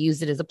stairs, and we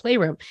used it as a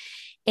playroom.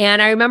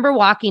 And I remember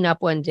walking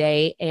up one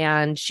day,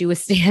 and she was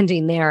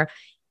standing there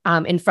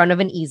in front of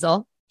an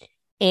easel,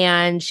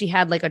 and she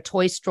had like a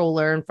toy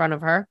stroller in front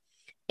of her.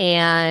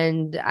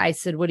 And I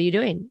said, "What are you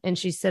doing?" And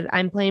she said,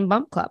 "I'm playing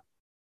Bump Club."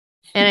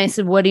 And I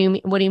said, What do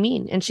you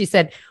mean? And she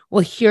said,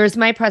 "Well, here's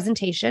my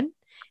presentation,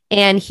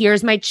 and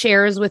here's my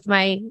chairs with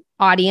my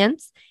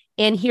audience,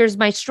 and here's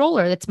my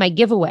stroller. That's my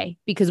giveaway,"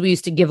 because we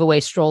used to give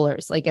away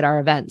strollers like at our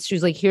events. She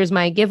was like, "Here's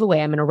my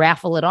giveaway. I'm going to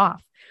raffle it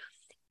off."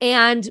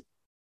 And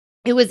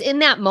it was in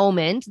that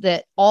moment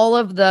that all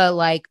of the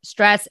like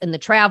stress and the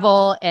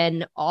travel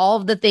and all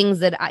of the things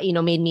that,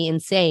 made me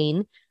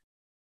insane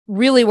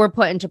really were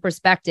put into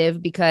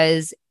perspective,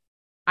 because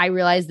I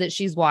realized that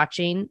she's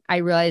watching. I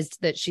realized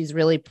that she's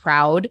really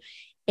proud,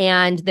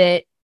 and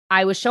that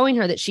I was showing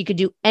her that she could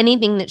do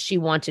anything that she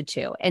wanted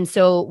to. And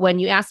so when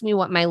you ask me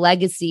what my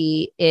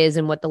legacy is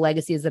and what the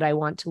legacy is that I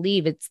want to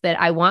leave, it's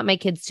that I want my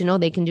kids to know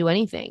they can do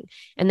anything,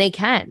 and they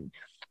can.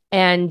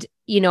 And,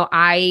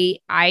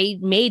 I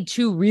made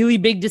 2 really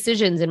big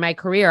decisions in my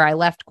career. I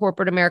left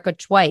corporate America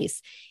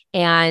twice,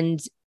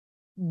 and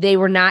they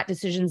were not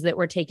decisions that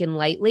were taken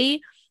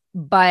lightly,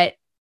 but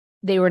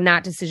they were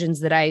not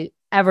decisions that I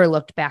ever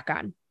looked back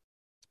on.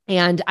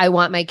 And I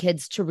want my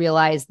kids to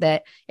realize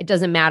that it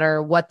doesn't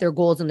matter what their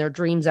goals and their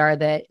dreams are,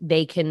 that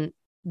they can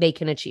they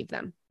can achieve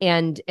them.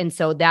 And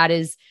so that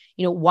is,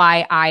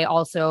 why I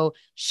also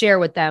share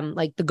with them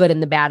like the good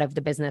and the bad of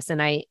the business.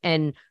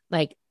 And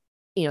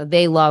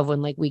they love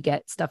when like we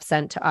get stuff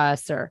sent to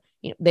us, or,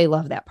 they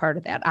love that part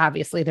of that.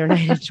 Obviously they're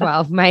 9 and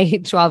 12. My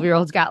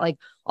 12-year-old's got like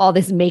all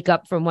this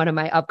makeup from one of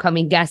my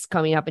upcoming guests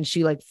coming up, and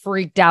she like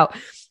freaked out.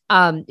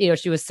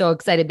 She was so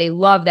excited. They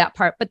love that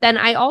part. But then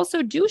I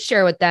also do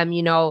share with them,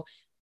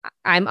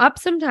 I'm up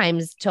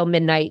sometimes till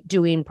midnight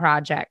doing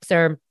projects,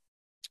 or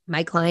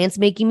my clients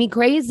making me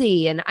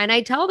crazy. And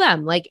I tell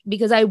them, like,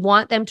 because I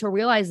want them to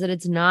realize that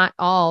it's not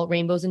all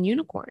rainbows and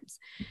unicorns.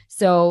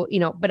 So,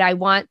 but I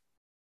want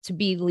to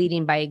be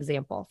leading by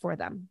example for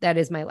them. That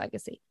is my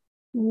legacy.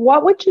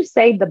 What would you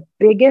say the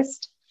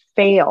biggest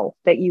fail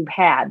that you've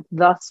had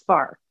thus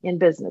far in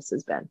business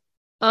has been?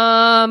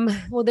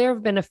 Well, there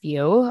have been a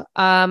few.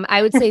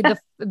 I would say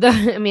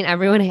I mean,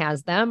 everyone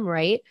has them,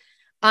 right?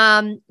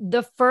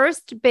 The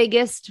first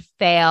biggest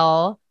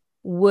fail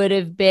would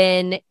have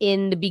been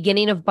in the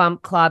beginning of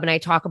Bump Club. And I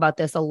talk about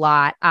this a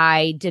lot.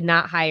 I did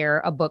not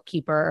hire a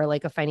bookkeeper or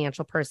like a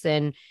financial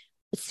person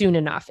soon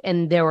enough.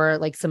 And there were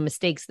like some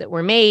mistakes that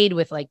were made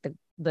with like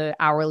the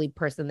hourly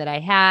person that I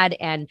had.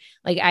 And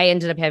like, I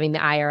ended up having the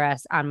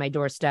IRS on my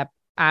doorstep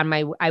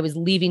I was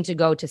leaving to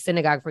go to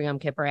synagogue for Yom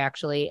Kippur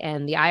actually.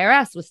 And the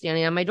IRS was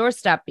standing on my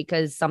doorstep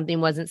because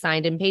something wasn't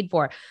signed and paid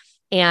for.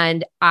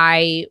 And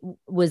I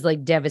was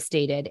like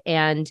devastated.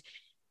 And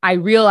I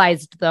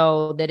realized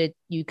though that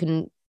you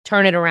can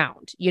turn it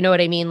around. You know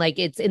what I mean? Like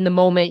it's in the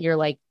moment you're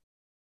like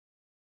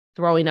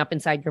throwing up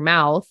inside your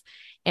mouth.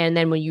 And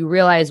then when you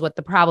realize what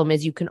the problem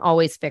is, you can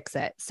always fix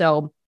it.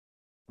 So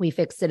we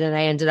fixed it. And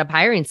I ended up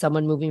hiring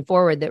someone moving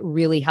forward that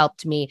really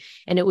helped me.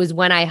 And it was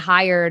when I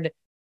hired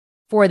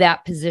for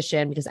that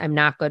position, because I'm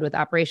not good with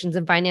operations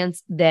and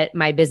finance, that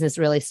my business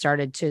really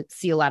started to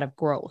see a lot of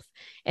growth.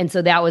 And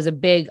so that was a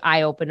big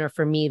eye opener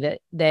for me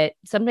that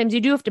sometimes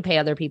you do have to pay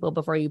other people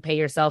before you pay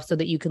yourself so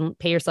that you can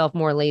pay yourself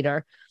more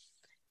later.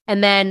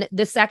 And then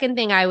the second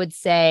thing I would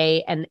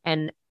say,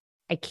 and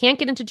I can't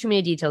get into too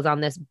many details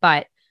on this,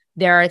 but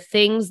there are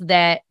things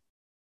that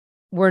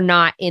were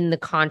not in the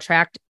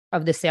contract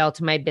of the sale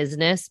to my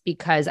business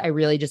because I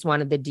really just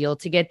wanted the deal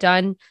to get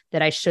done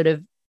that I should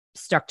have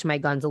stuck to my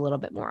guns a little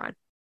bit more on.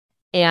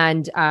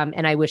 And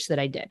I wish that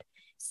I did.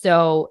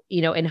 So,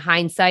 in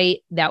hindsight,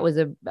 that was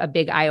a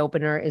big eye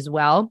opener as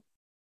well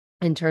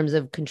in terms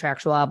of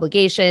contractual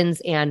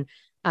obligations and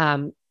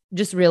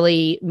just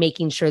really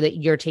making sure that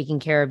you're taking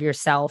care of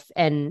yourself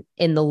and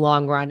in the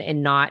long run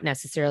and not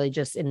necessarily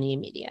just in the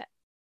immediate.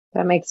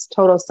 That makes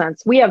total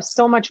sense. We have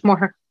so many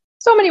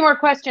more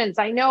questions.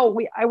 I know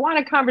I want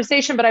a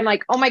conversation, but I'm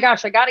like, oh my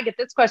gosh, I got to get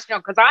this question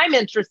out because I'm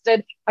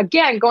interested.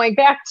 Again, going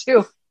back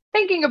to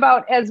thinking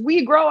about as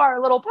we grow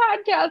our little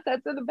podcast,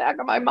 that's in the back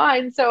of my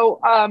mind. So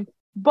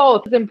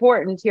both is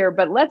important here,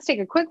 but let's take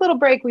a quick little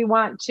break. We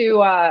want to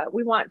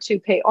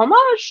pay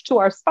homage to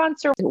our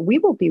sponsor. We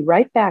will be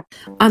right back.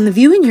 On the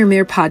View in Your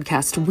Mirror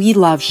podcast, we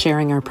love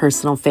sharing our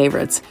personal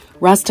favorites.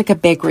 Rustica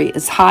Bakery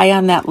is high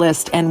on that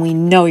list, and we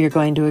know you're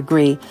going to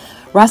agree.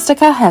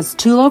 Rustica has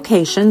 2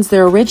 locations.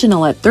 They're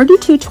original at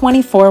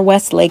 3224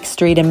 West Lake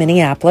Street in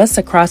Minneapolis,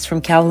 across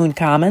from Calhoun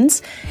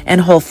Commons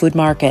and Whole Food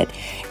Market,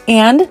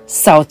 and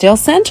Southdale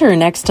Center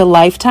next to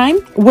Lifetime,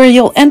 where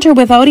you'll enter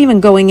without even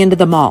going into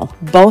the mall.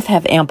 Both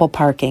have ample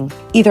parking,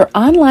 either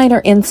online or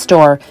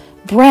in-store.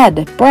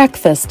 Bread,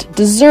 breakfast,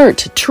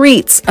 dessert,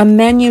 treats, a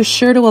menu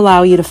sure to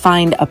allow you to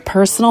find a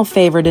personal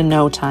favorite in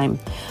no time.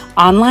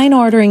 Online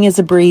ordering is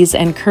a breeze,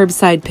 and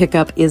curbside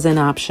pickup is an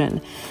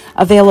option.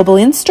 Available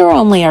in-store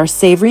only are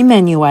savory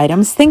menu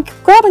items. Think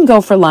grab and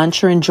go for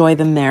lunch or enjoy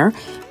them there.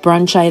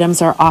 Brunch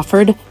items are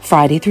offered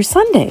Friday through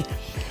Sunday.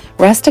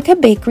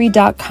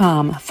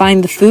 RusticaBakery.com.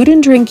 Find the food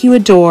and drink you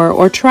adore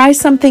or try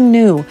something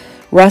new.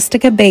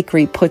 Rustica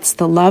Bakery puts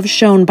the love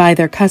shown by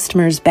their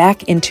customers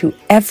back into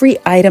every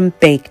item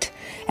baked.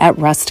 At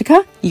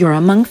Rustica, you're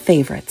among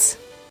favorites.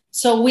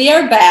 So we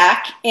are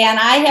back, and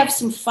I have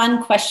some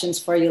fun questions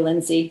for you,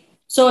 Lindsay.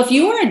 So if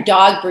you were a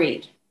dog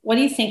breed, what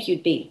do you think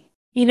you'd be?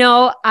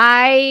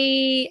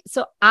 I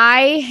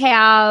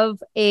have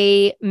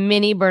a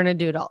mini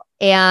Bernedoodle,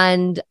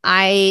 and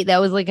that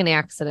was like an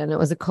accident. It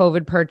was a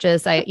COVID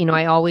purchase.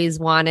 I always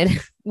wanted,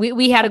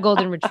 we had a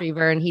golden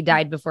retriever and he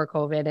died before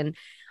COVID. And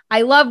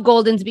I love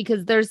Goldens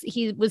because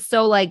he was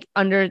so like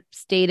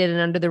understated and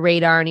under the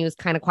radar, and he was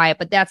kind of quiet,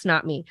 but that's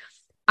not me.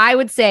 I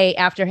would say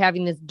after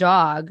having this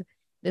dog,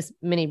 this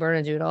mini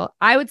Bernedoodle,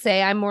 I would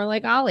say I'm more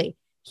like Ollie.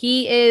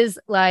 He is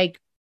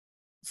like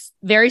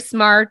very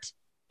smart,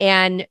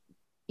 and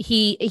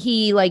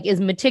he like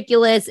is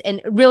meticulous and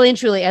really and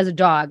truly as a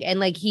dog. And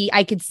like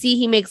I could see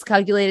he makes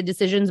calculated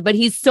decisions, but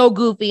he's so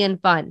goofy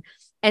and fun.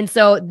 And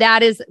so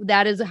that is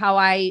how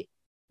I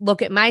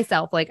look at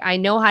myself. Like I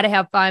know how to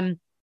have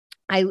fun.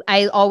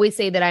 I always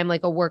say that I'm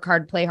like a work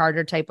hard, play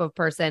harder type of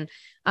person.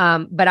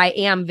 But I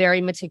am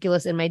very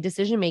meticulous in my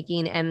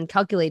decision-making and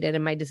calculated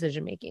in my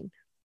decision-making.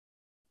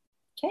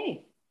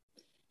 Okay.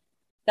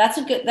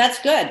 That's good. That's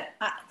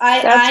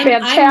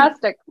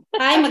fantastic.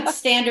 I'm a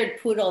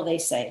standard poodle, they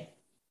say.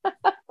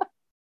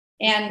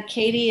 And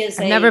Katie is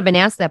I've never been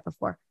asked that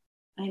before.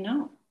 I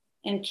know.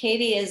 And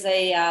Katie is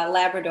a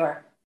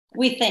Labrador.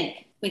 We think.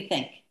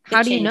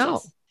 How do you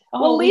know?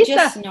 Oh, well, we Lisa,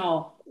 just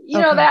know. You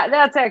know,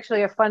 that's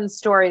actually a fun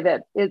story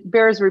that it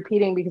bears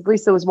repeating, because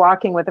Lisa was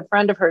walking with a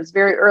friend of hers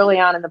very early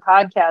on in the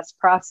podcast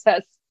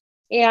process.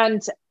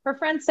 And her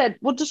friend said,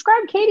 well,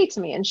 describe Katie to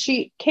me. And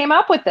she came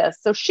up with this.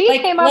 So she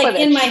came up with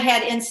it. In my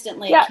head,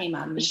 instantly it came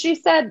on me. She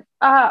said,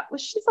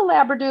 she's a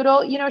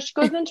Labradoodle. You know, she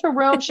goes into a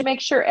room. She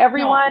makes sure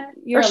everyone. No,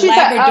 you're a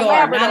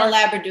Labrador, not a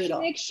Labradoodle. She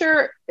makes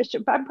sure,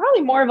 I'm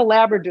probably more of a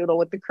Labradoodle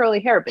with the curly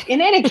hair. But in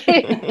any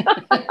case,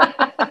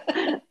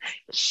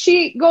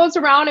 she goes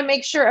around and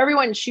makes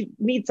sure she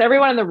meets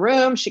everyone in the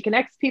room. She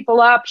connects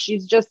people up.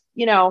 She's just,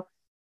 you know,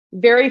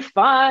 very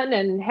fun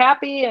and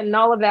happy and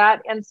all of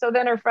that. And so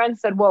then her friend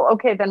said, well,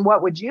 okay, then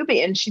what would you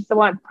be? And she said,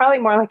 well, I'm probably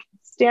more like a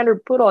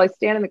standard poodle. I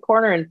stand in the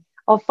corner and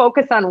I'll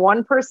focus on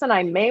one person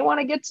I may want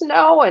to get to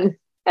know. And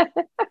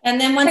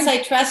then once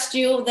I trust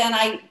you, then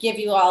I give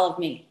you all of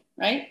me,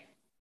 right?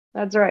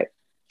 That's right.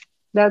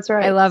 I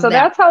love that. So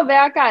that's how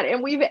that got.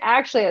 And we've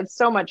actually had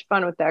so much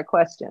fun with that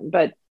question.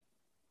 But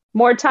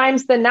more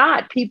times than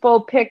not,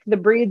 people pick the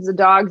breeds of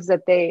dogs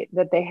that they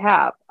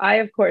have. I,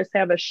 of course,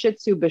 have a Shih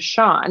Tzu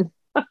Bichon,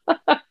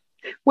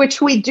 which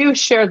we do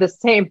share the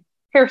same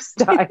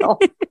hairstyle.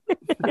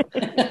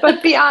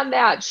 But beyond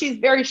that, she's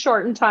very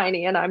short and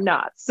tiny and I'm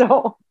not.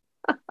 So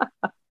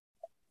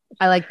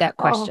I like that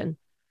question.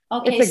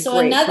 Okay, so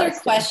another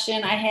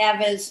question I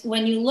have is,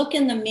 when you look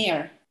in the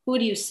mirror, who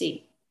do you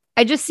see?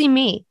 I just see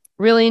me,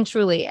 really and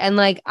truly. And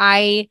like,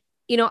 I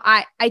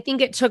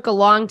think it took a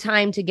long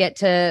time to get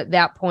to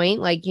that point.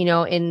 Like, you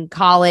know, in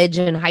college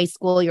and high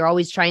school, you're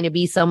always trying to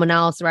be someone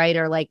else, right?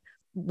 Or like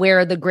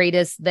wear the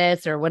greatest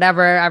this or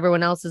whatever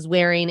everyone else is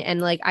wearing. And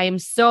like, I am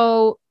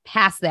so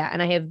past that.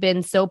 And I have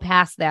been so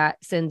past that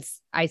since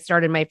I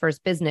started my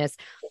first business.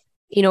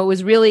 You know, it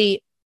was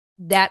really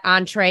that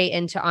entree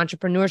into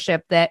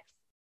entrepreneurship that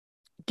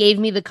gave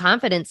me the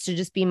confidence to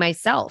just be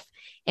myself.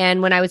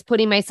 And when I was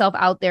putting myself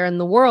out there in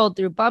the world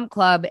through Bump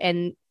Club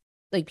and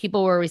like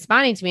people were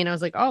responding to me and I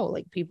was like, oh,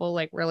 like people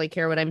like really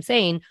care what I'm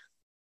saying.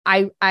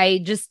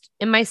 I just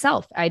am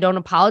myself. I don't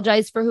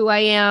apologize for who I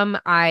am.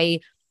 I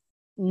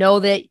know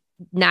that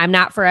I'm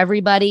not for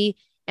everybody.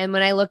 And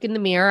when I look in the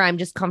mirror, I'm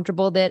just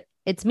comfortable that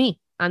it's me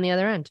on the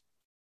other end.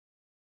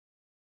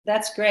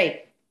 That's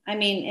great. I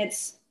mean,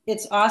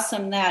 it's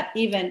awesome that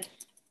even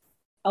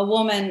a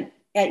woman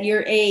at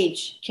your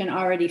age can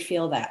already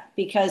feel that,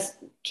 because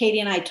Katie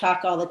and I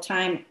talk all the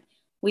time.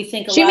 We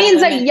think she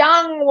means a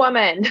young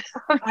woman.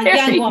 A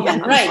young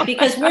woman, right?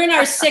 Because we're in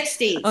our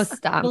 60s. Oh,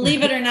 stop.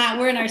 Believe it or not,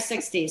 we're in our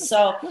 60s.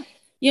 So,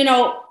 you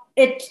know,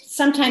 it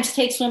sometimes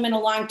takes women a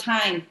long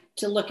time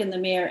to look in the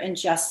mirror and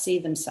just see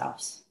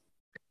themselves.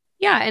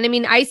 Yeah. And I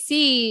mean,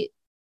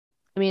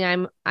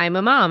 I'm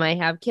a mom. I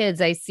have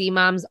kids. I see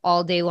moms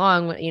all day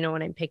long, you know,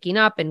 when I'm picking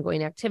up and going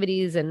to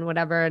activities and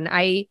whatever. And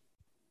I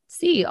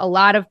see a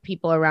lot of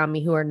people around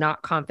me who are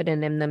not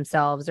confident in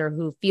themselves or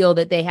who feel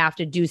that they have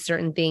to do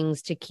certain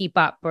things to keep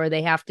up or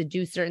they have to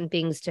do certain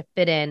things to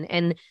fit in.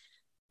 And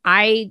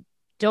I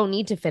don't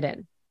need to fit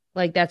in.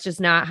 Like, that's just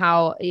not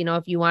how, you know,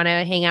 if you want to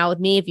hang out with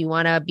me, if you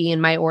want to be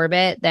in my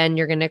orbit, then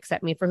you're going to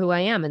accept me for who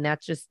I am. And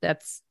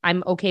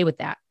I'm okay with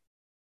that.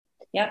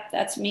 Yep.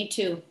 That's me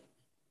too.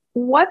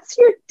 What's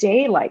your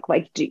day like?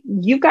 Like,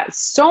 you've got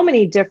so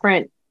many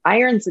different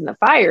irons in the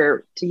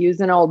fire, to use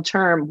an old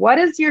term.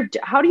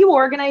 How do you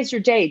organize your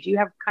day? Do you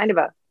have kind of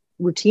a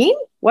routine?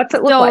 What's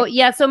it look like?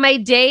 Yeah. So my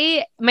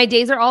days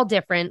are all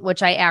different,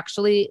 which I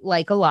actually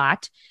like a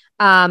lot.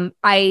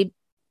 I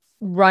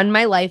run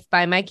my life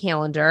by my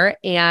calendar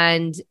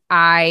and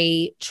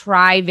I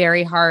try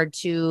very hard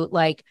to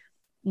like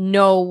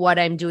know what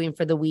I'm doing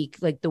for the week,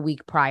 like the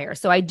week prior.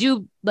 So I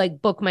do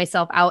like book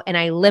myself out and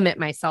I limit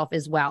myself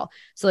as well.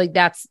 So like,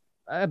 that's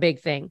a big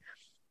thing.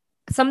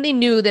 Something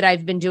new that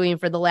I've been doing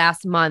for the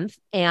last month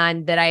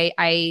and that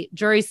I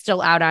jury's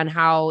still out on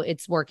how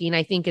it's working.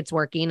 I think it's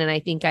working and I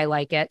think I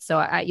like it.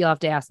 So you'll have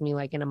to ask me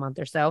like in a month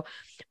or so,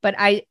 but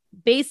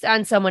based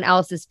on someone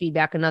else's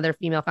feedback, another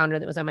female founder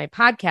that was on my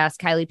podcast,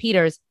 Kylie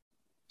Peters,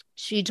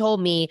 she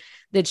told me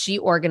that she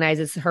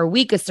organizes her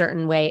week a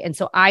certain way. And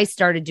so I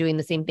started doing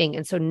the same thing.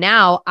 And so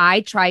now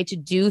I try to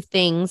do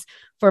things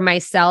for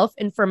myself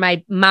and for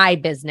my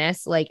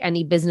business, like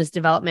any business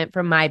development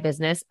for my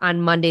business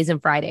on Mondays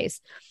and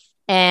Fridays.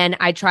 And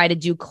I try to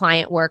do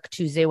client work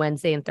Tuesday,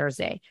 Wednesday, and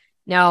Thursday.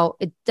 Now,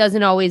 it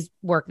doesn't always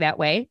work that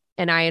way,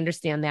 and I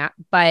understand that.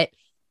 But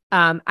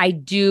I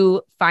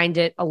do find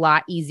it a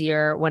lot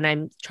easier when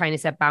I'm trying to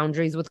set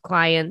boundaries with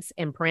clients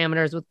and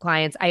parameters with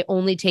clients. I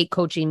only take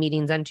coaching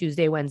meetings on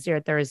Tuesday, Wednesday,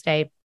 or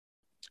Thursday.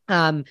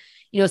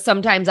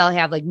 Sometimes I'll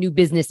have like new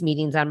business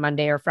meetings on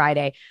Monday or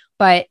Friday.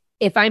 But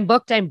if I'm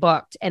booked, I'm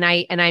booked. And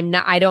I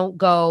don't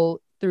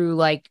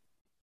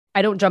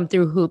jump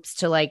through hoops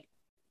to like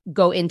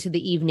go into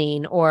the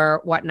evening or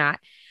whatnot.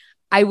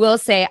 I will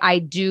say I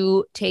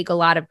do take a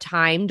lot of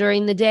time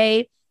during the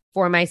day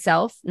for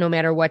myself, no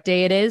matter what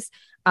day it is.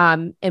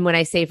 And when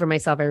I say for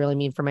myself, I really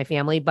mean for my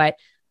family, but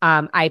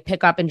I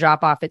pick up and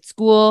drop off at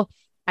school.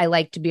 I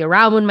like to be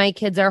around when my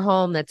kids are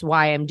home. That's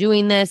why I'm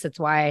doing this. That's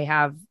why I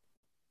have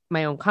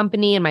my own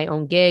company and my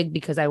own gig,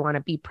 because I want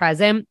to be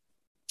present.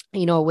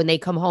 When they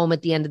come home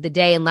at the end of the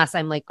day, unless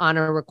I'm like on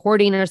a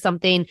recording or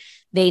something,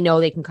 they know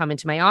they can come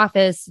into my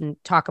office and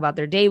talk about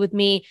their day with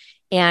me.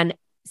 And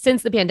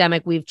since the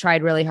pandemic, we've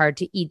tried really hard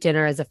to eat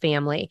dinner as a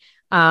family.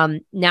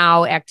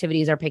 Now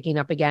activities are picking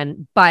up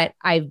again, but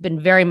I've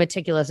been very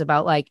meticulous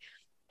about like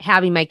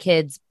having my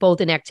kids both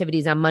in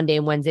activities on Monday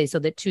and Wednesday so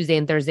that Tuesday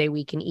and Thursday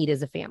we can eat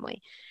as a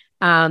family.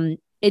 I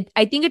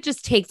think it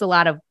just takes a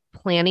lot of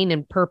planning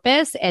and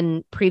purpose.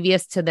 And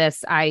previous to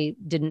this, I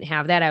didn't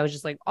have that. I was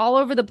just like all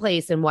over the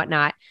place and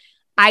whatnot.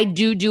 I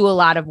do a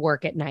lot of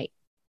work at night.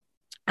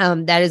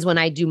 That is when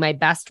I do my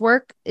best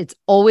work. It's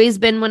always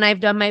been when I've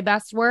done my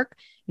best work.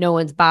 No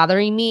one's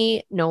bothering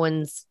me. No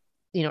one's,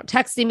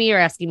 texting me or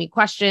asking me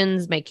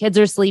questions. My kids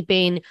are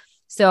sleeping.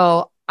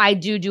 So I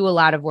do a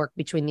lot of work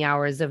between the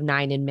hours of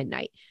 9 and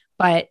midnight,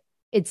 but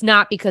it's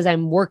not because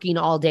I'm working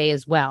all day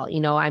as well.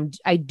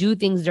 I do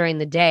things during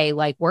the day,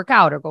 like work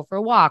out or go for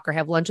a walk or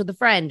have lunch with a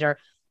friend or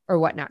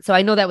whatnot. So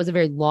I know that was a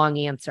very long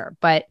answer,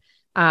 but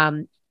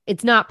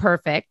it's not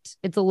perfect.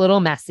 It's a little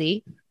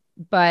messy,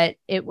 but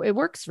it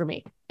works for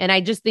me. And I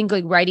just think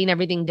like writing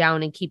everything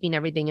down and keeping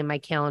everything in my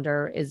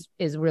calendar is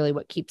really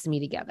what keeps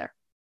me together.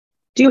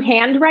 Do you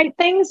handwrite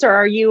things, or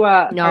are you?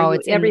 No,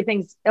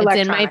 everything's electronic?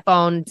 It's in my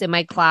phone. It's in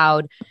my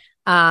cloud.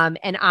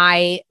 And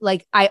I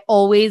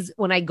always,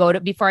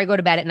 before I go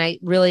to bed at night,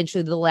 really and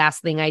truly the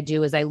last thing I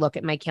do is I look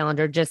at my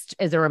calendar just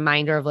as a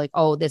reminder of like,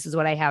 oh, this is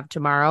what I have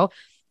tomorrow.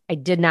 I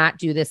did not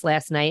do this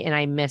last night and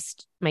I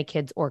missed my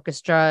kid's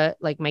orchestra.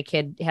 Like my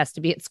kid has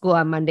to be at school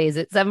on Mondays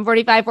at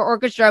 7:45 for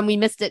orchestra. And we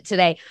missed it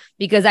today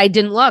because I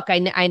didn't look. I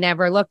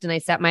never looked, and I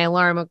set my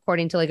alarm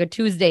according to like a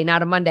Tuesday,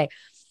 not a Monday.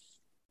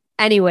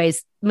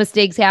 Anyways,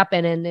 mistakes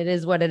happen and it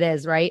is what it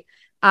is. Right.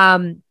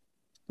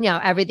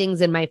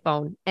 Everything's in my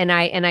phone, and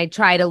I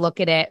try to look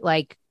at it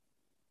like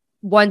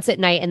once at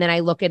night. And then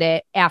I look at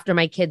it after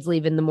my kids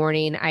leave in the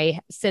morning. I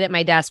sit at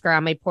my desk or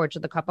on my porch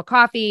with a cup of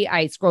coffee.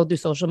 I scroll through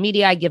social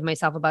media. I give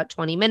myself about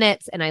 20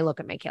 minutes and I look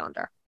at my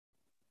calendar.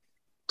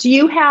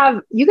 You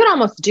could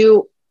almost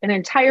do an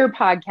entire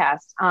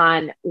podcast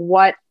on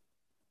what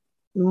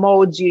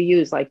modes you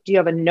use. Like, do you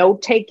have a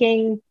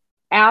note-taking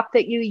app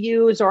that you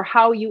use, or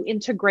how you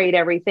integrate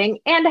everything?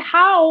 And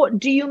how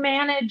do you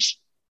manage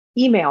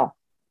email?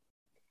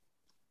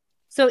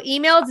 So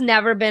email's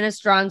never been a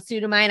strong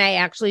suit of mine. I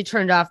actually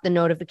turned off the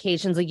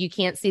notifications. Like you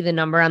can't see the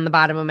number on the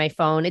bottom of my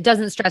phone. It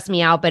doesn't stress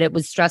me out, but it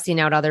was stressing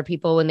out other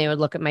people when they would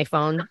look at my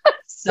phone.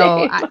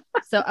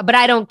 But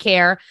I don't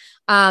care.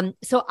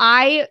 So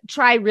I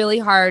try really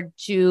hard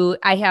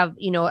I have,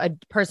 a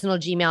personal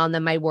Gmail and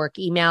then my work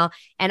email,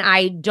 and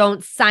I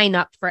don't sign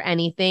up for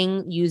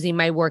anything using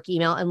my work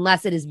email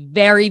unless it is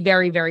very,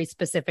 very, very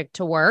specific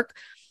to work.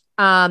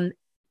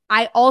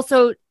 I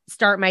also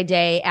start my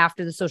day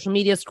after the social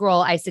media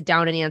scroll. I sit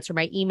down and answer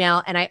my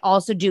email, and I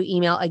also do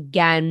email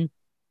again.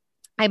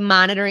 I'm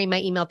monitoring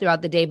my email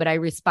throughout the day, but I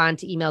respond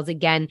to emails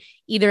again,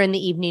 either in the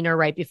evening or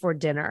right before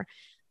dinner.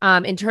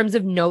 In terms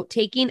of note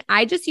taking,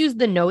 I just use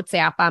the Notes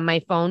app on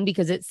my phone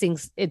because it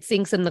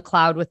syncs in the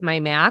cloud with my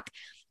Mac.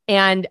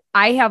 And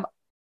I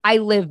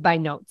live by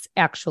notes,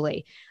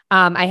 actually.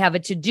 I have a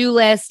to-do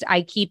list.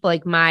 I keep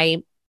like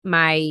my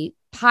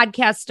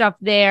podcast stuff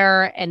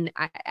there. And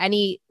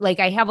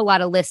I have a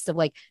lot of lists of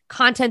like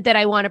content that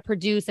I want to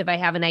produce. If I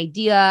have an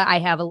idea, I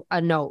have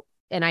a note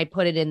and I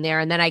put it in there.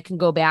 And then I can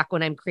go back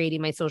when I'm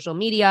creating my social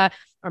media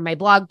or my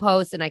blog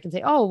post and I can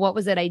say, oh, what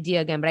was that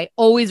idea again? But I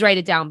always write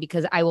it down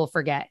because I will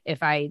forget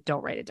if I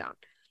don't write it down.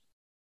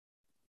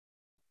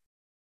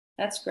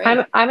 That's great.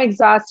 I'm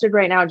exhausted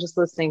right now just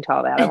listening to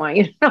all that. I want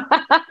you to know.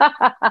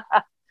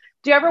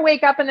 Do you ever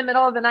wake up in the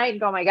middle of the night and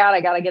go, oh my God, I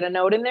got to get a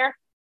note in there?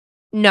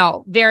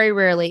 No, very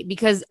rarely,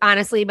 because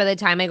honestly, by the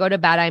time I go to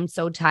bed, I'm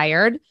so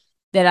tired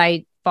that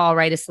I fall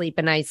right asleep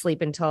and I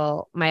sleep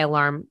until my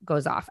alarm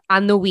goes off.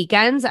 On the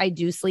weekends, I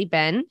do sleep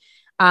in.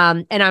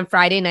 And on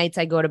Friday nights,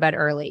 I go to bed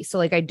early. So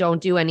like I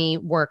don't do any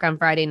work on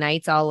Friday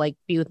nights. I'll like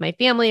be with my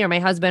family or my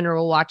husband, or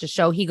we'll watch a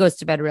show. He goes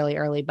to bed really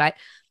early, but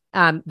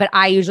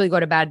I usually go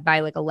to bed by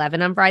like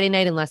 11 on Friday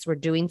night unless we're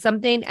doing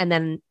something. And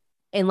then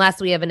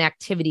unless we have an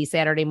activity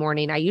Saturday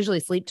morning, I usually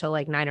sleep till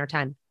like 9 or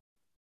 10.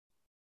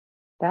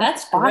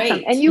 That's great.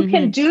 Awesome. And you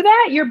can do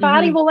that. Your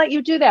body will let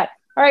you do that.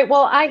 All right.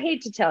 Well, I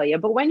hate to tell you,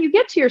 but when you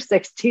get to your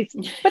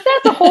 60s, but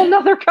that's a whole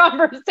nother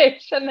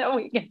conversation that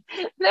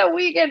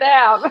we can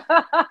have.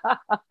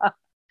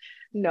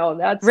 No,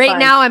 that's right. Fine.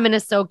 Now I'm going to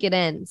soak it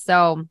in.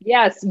 So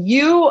yes,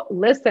 you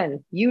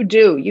listen, you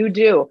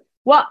do.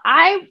 Well,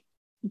 I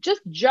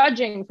just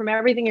judging from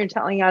everything you're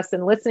telling us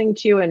and listening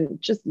to you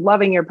and just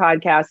loving your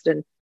podcast,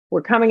 and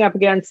we're coming up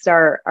against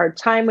our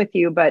time with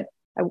you, but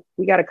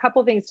we got a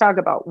couple things to talk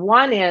about.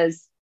 One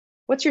is,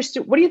 what do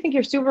you think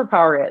your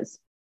superpower is?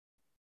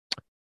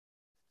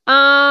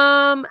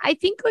 I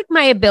think like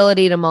my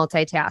ability to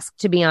multitask,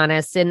 to be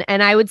honest. And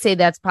I would say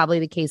that's probably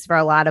the case for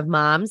a lot of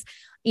moms.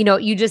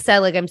 You just said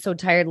like, I'm so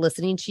tired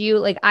listening to you.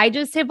 Like I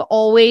just have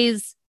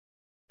always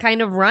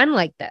kind of run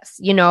like this,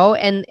 you know,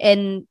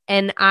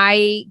 and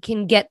I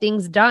can get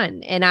things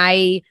done, and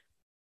I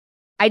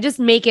just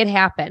make it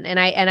happen. And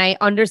I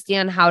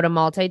understand how to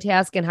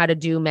multitask and how to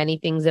do many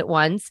things at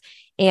once.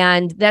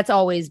 And that's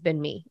always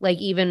been me. Like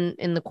even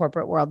in the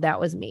corporate world, that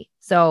was me.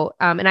 So,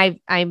 and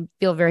I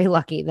feel very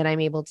lucky that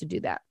I'm able to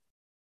do that.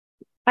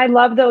 I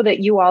love though that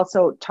you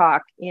also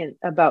talk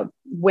about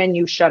when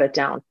you shut it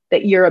down,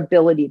 that your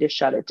ability to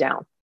shut it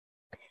down.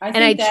 I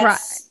think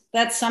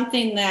that's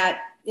something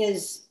that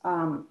is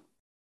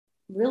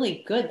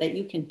really good that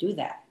you can do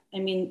that. I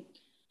mean,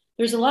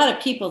 there's a lot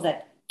of people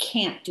that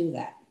can't do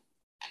that.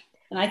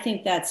 And I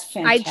think that's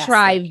fantastic. I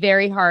try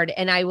very hard.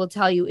 And I will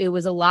tell you, it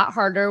was a lot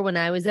harder when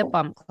I was at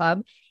Bump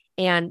Club,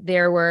 and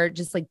there were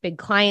just like big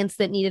clients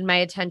that needed my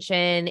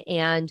attention.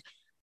 And,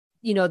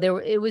 you know,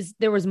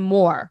 there was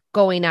more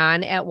going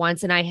on at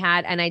once, and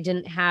I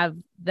didn't have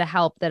the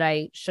help that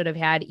I should have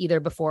had either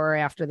before or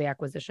after the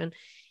acquisition.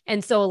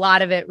 And so a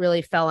lot of it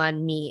really fell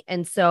on me.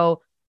 And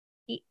so,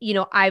 you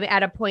know, I'm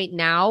at a point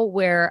now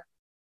where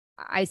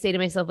I say to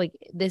myself, like,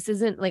 this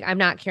isn't like, I'm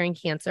not curing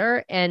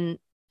cancer, and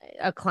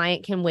a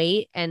client can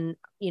wait. And,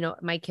 you know,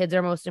 my kids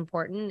are most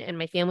important, and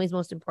my family's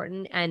most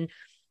important. And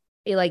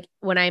like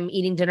when I'm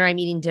eating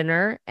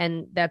dinner,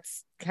 and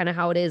that's kind of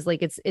how it is.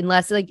 Like, it's,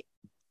 unless like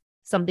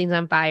something's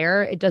on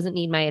fire, it doesn't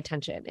need my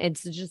attention.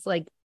 It's just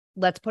like,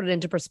 let's put it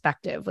into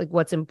perspective. Like,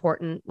 what's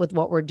important with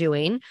what we're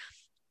doing,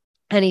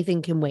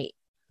 anything can wait.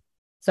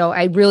 So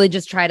I really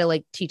just try to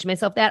like teach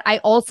myself that. I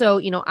also,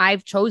 you know,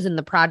 I've chosen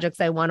the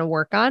projects I want to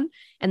work on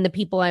and the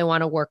people I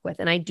want to work with.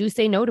 And I do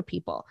say no to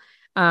people.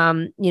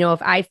 You know,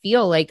 if I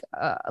feel like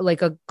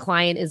a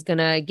client is going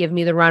to give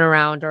me the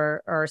runaround,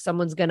 or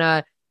someone's going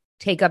to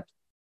take up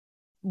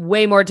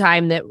way more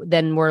time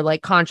than we're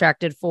like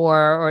contracted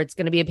for, or it's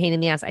going to be a pain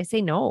in the ass, I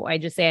say no. I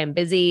just say I'm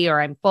busy, or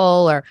I'm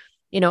full, or,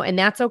 you know, and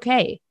that's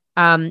okay.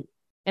 And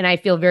I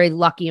feel very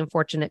lucky and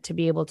fortunate to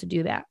be able to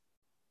do that.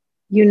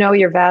 You know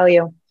your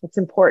value. It's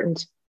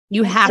important.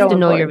 You have to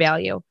know your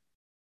value.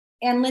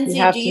 And Lindsay,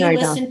 do you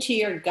listen to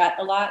your gut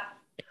a lot?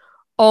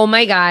 Oh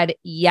my God.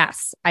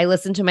 Yes. I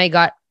listen to my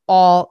gut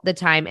all the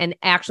time. And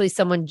actually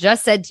someone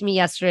just said to me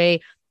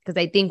yesterday, because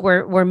I think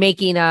we're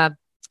making a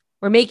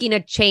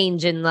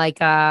change in like,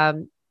 I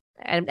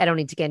don't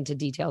need to get into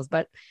details,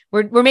 but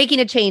we're making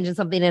a change in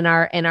something in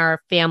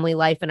our family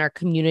life and our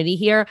community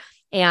here.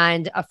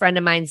 And a friend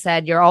of mine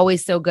said, you're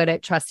always so good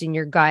at trusting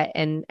your gut.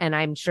 And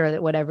I'm sure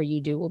that whatever you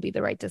do will be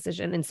the right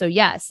decision. And so,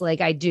 yes, like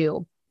I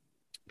do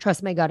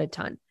trust my gut a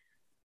ton.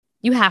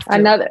 You have to.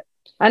 Another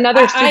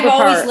I've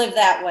always lived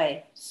that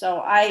way. So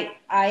I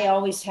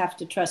always have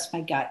to trust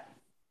my gut.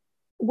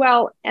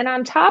 Well, and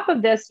on top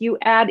of this, you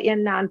add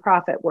in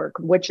nonprofit work,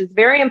 which is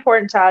very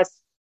important to us.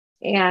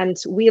 And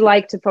we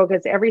like to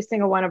focus every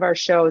single one of our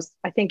shows.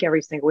 I think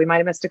every single, we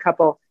might've missed a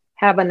couple,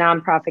 have a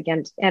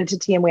nonprofit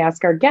entity, and we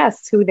ask our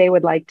guests who they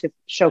would like to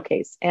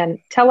showcase. And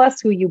tell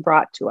us who you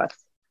brought to us.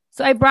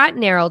 So I brought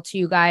Narrow to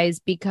you guys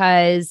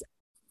because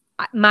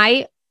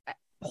my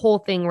whole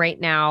thing right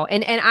now,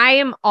 and I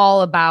am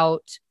all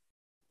about,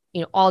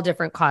 you know, all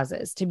different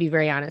causes, to be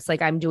very honest.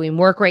 Like I'm doing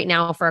work right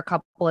now for a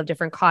couple of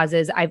different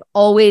causes. I've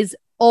always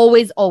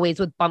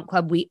with Bump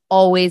Club, we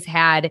always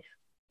had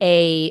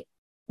a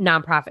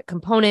nonprofit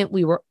component.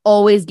 We were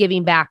always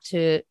giving back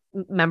to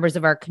members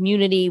of our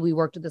community. We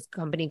worked with this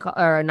company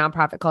or a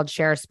nonprofit called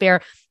Share a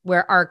Spare,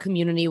 where our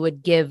community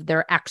would give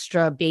their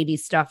extra baby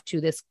stuff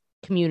to this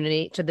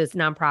community, to this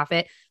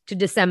nonprofit, to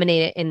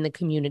disseminate it in the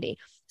community.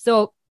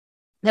 So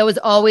that was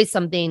always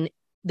something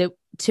that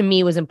to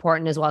me was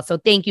important as well. So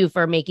thank you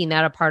for making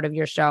that a part of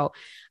your show.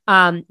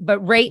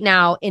 But right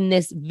now in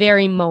this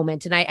very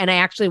moment, and I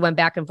actually went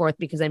back and forth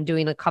because I'm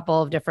doing a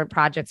couple of different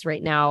projects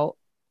right now,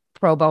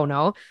 pro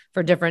bono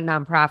for different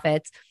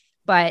nonprofits.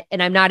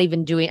 And I'm not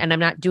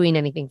doing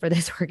anything for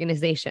this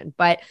organization.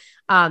 But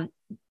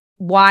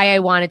why I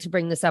wanted to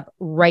bring this up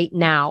right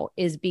now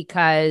is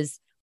because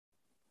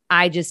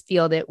I just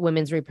feel that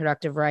women's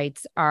reproductive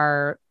rights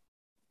are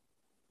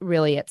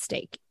really at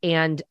stake.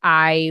 And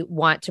I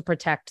want to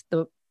protect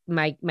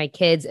my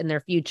kids and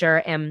their future.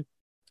 And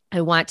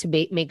I want to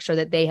make sure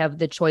that they have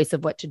the choice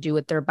of what to do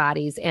with their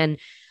bodies. And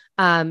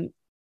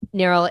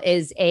NARAL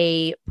is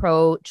a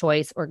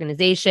pro-choice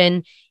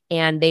organization.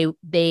 And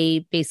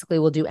they basically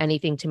will do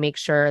anything to make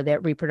sure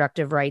that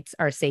reproductive rights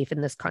are safe in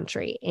this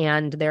country.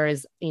 And there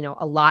is, you know,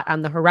 a lot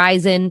on the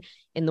horizon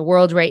in the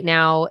world right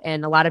now,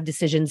 and a lot of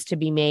decisions to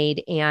be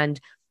made.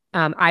 And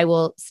I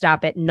will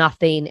stop at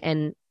nothing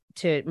and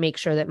to make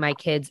sure that my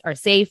kids are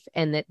safe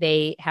and that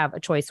they have a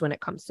choice when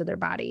it comes to their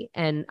body.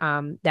 And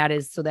that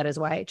is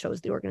why I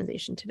chose the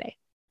organization today.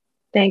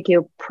 Thank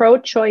you.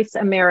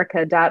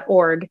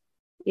 ProChoiceAmerica.org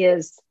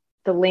is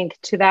the link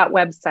to that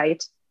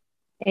website.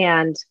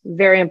 And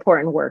very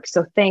important work.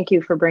 So thank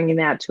you for bringing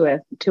that to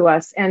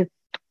us. And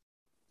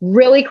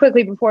really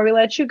quickly, before we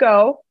let you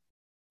go,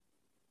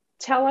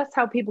 tell us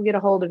how people get a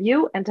hold of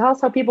you and tell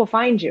us how people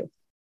find you.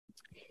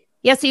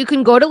 Yeah, so you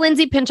can go to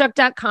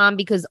lindsaypinchuk.com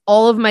because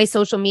all of my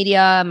social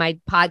media, my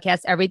podcast,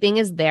 everything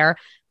is there.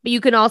 But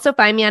you can also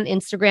find me on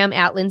Instagram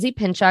at Lindsay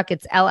Pinchuk.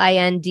 It's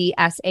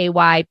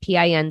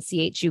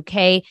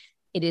LindsayPinchuk.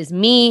 It is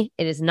me.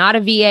 It is not a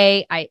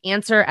VA. I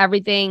answer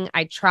everything.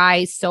 I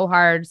try so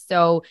hard.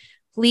 So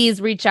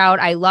please reach out.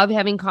 I love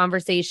having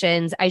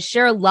conversations. I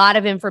share a lot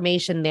of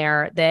information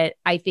there that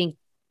I think,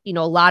 a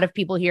lot of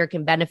people here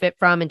can benefit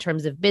from in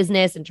terms of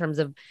business, in terms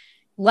of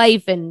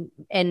life and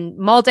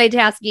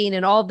multitasking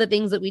and all of the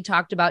things that we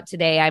talked about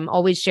today. I'm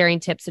always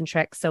sharing tips and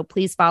tricks. So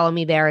please follow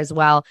me there as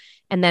well.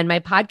 And then my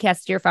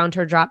podcast, Dear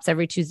FoundHer, drops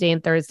every Tuesday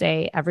and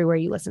Thursday, everywhere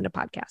you listen to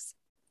podcasts.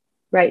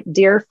 Right.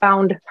 Dear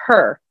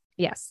FoundHer.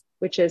 Yes.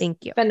 Which is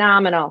Thank you.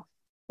 Phenomenal.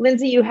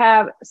 Lindsay, you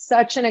have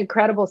such an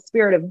incredible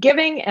spirit of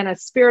giving and a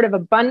spirit of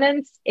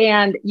abundance,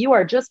 and you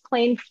are just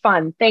plain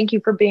fun. Thank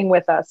you for being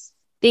with us.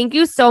 Thank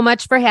you so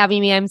much for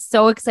having me. I'm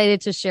so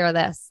excited to share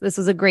this. This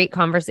was a great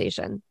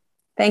conversation.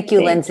 Thank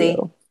you, Lindsay.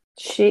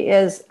 She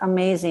is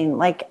amazing.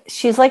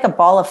 She's like a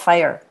ball of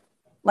fire.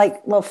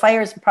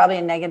 Fire is probably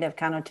a negative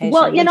connotation.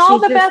 Well, in all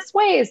the best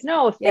ways.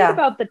 No, think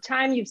about the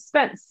time you've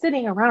spent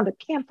sitting around a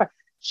campfire.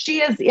 She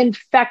is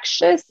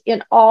infectious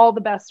in all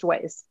the best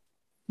ways.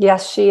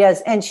 Yes, she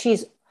is. And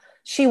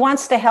she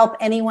wants to help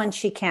anyone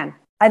she can.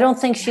 I don't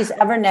think she's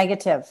ever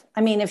negative.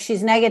 I mean, if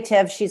she's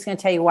negative, she's going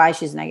to tell you why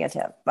she's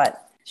negative,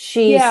 but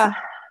she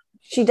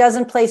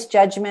doesn't place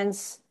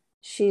judgments.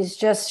 She's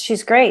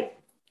great.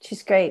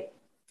 She's great.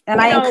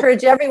 And I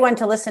encourage everyone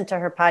to listen to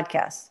her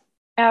podcast.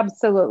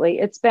 Absolutely.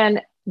 It's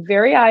been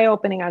very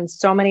eye-opening on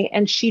so many,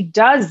 and she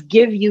does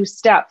give you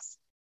steps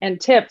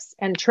and tips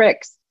and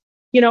tricks.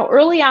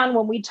 Early on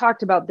when we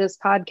talked about this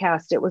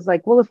podcast, it was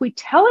like, well, if we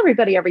tell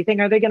everybody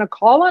everything, are they going to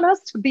call on us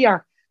to be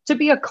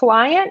a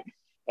client?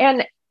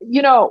 And,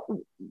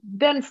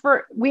 then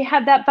we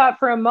had that thought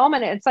for a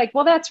moment. It's like,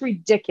 well, that's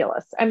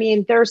ridiculous. I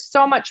mean, there's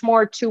so much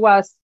more to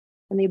us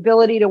and the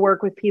ability to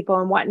work with people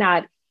and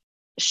whatnot.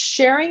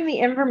 Sharing the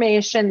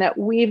information that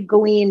we've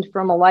gleaned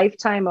from a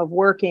lifetime of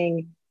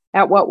working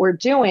at what we're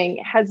doing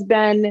has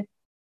been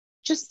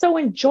just so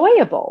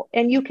enjoyable.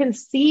 And you can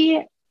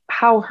see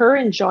how her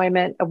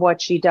enjoyment of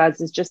what she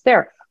does is just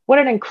there. What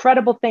an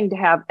incredible thing to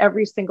have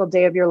every single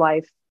day of your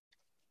life,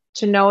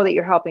 to know that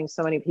you're helping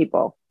so many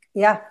people.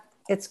 Yeah,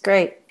 it's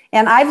great.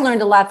 And I've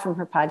learned a lot from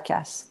her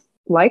podcast.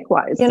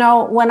 Likewise.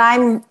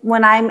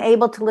 When I'm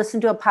able to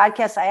listen to a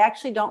podcast, I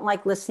actually don't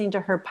like listening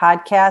to her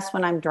podcast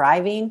when I'm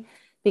driving,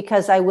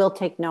 because I will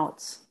take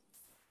notes.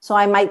 So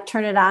I might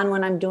turn it on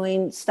when I'm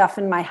doing stuff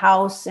in my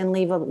house and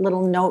leave a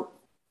little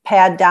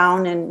notepad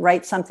down and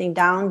write something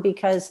down,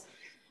 because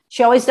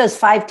she always does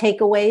 5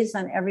 takeaways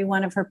on every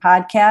one of her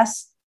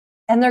podcasts,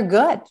 and they're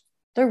good.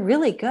 They're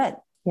really good.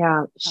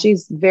 Yeah,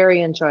 she's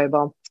very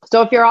enjoyable.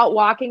 So if you're out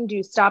walking, do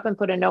you stop and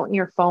put a note in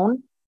your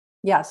phone?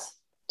 Yes.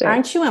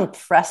 Aren't you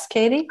impressed,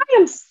 Katie? I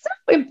am so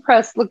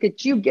impressed. Look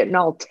at you getting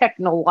all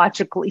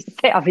technologically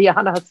savvy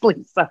on us,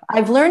 Lisa.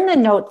 I've learned the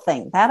note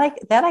thing that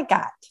I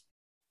got.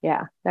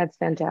 Yeah, that's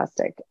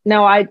fantastic.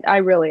 No,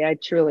 I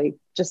truly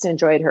just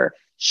enjoyed her.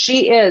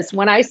 She is,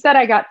 when I said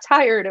I got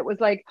tired, it was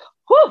like,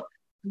 whew,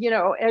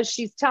 as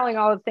she's telling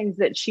all the things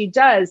that she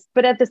does,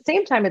 but at the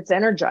same time, it's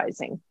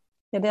energizing.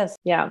 It is.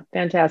 Yeah,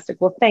 fantastic.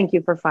 Well, thank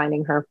you for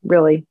finding her.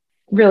 Really,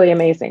 really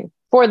amazing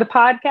for the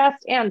podcast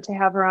and to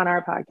have her on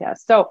our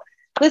podcast. So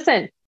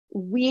listen,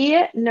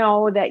 we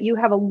know that you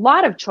have a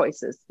lot of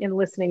choices in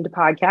listening to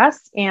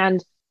podcasts.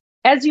 And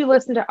as you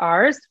listen to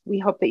ours, we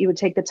hope that you would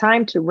take the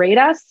time to rate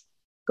us,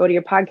 go to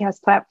your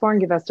podcast platform,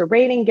 give us a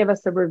rating, give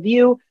us a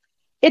review.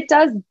 It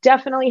does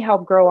definitely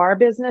help grow our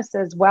business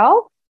as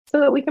well, so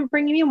that we can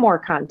bring you more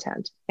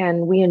content.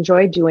 And we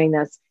enjoy doing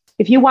this.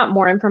 If you want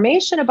more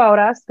information about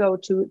us, go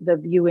to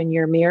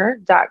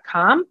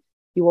theviewinyourmirror.com.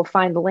 You will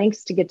find the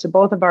links to get to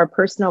both of our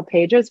personal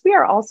pages. We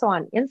are also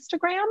on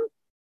Instagram.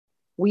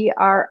 We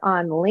are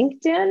on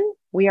LinkedIn.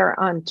 We are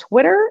on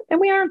Twitter, and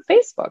we are on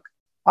Facebook.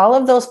 All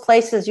of those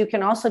places you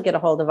can also get a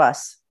hold of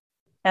us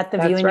at The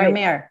View in Your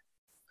Mirror.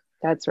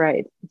 That's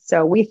right.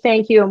 So we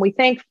thank you, and we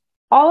thank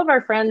all of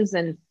our friends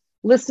and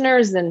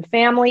listeners and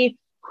family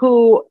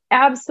who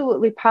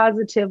absolutely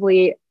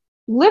positively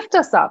lift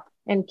us up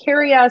and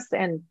carry us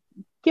and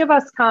give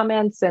us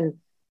comments. And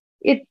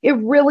it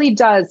really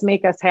does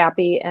make us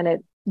happy, and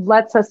it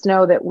lets us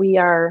know that we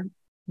are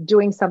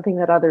doing something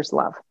that others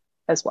love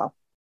as well.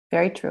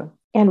 Very true.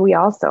 And we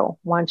also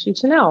want you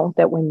to know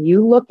that when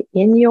you look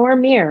in your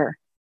mirror,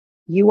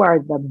 you are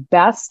the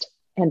best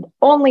and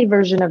only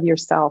version of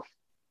yourself.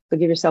 So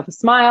give yourself a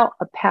smile,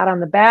 a pat on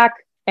the back,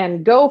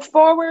 and go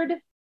forward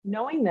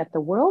knowing that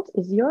the world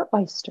is your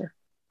oyster.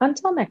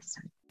 Until next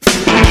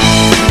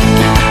time.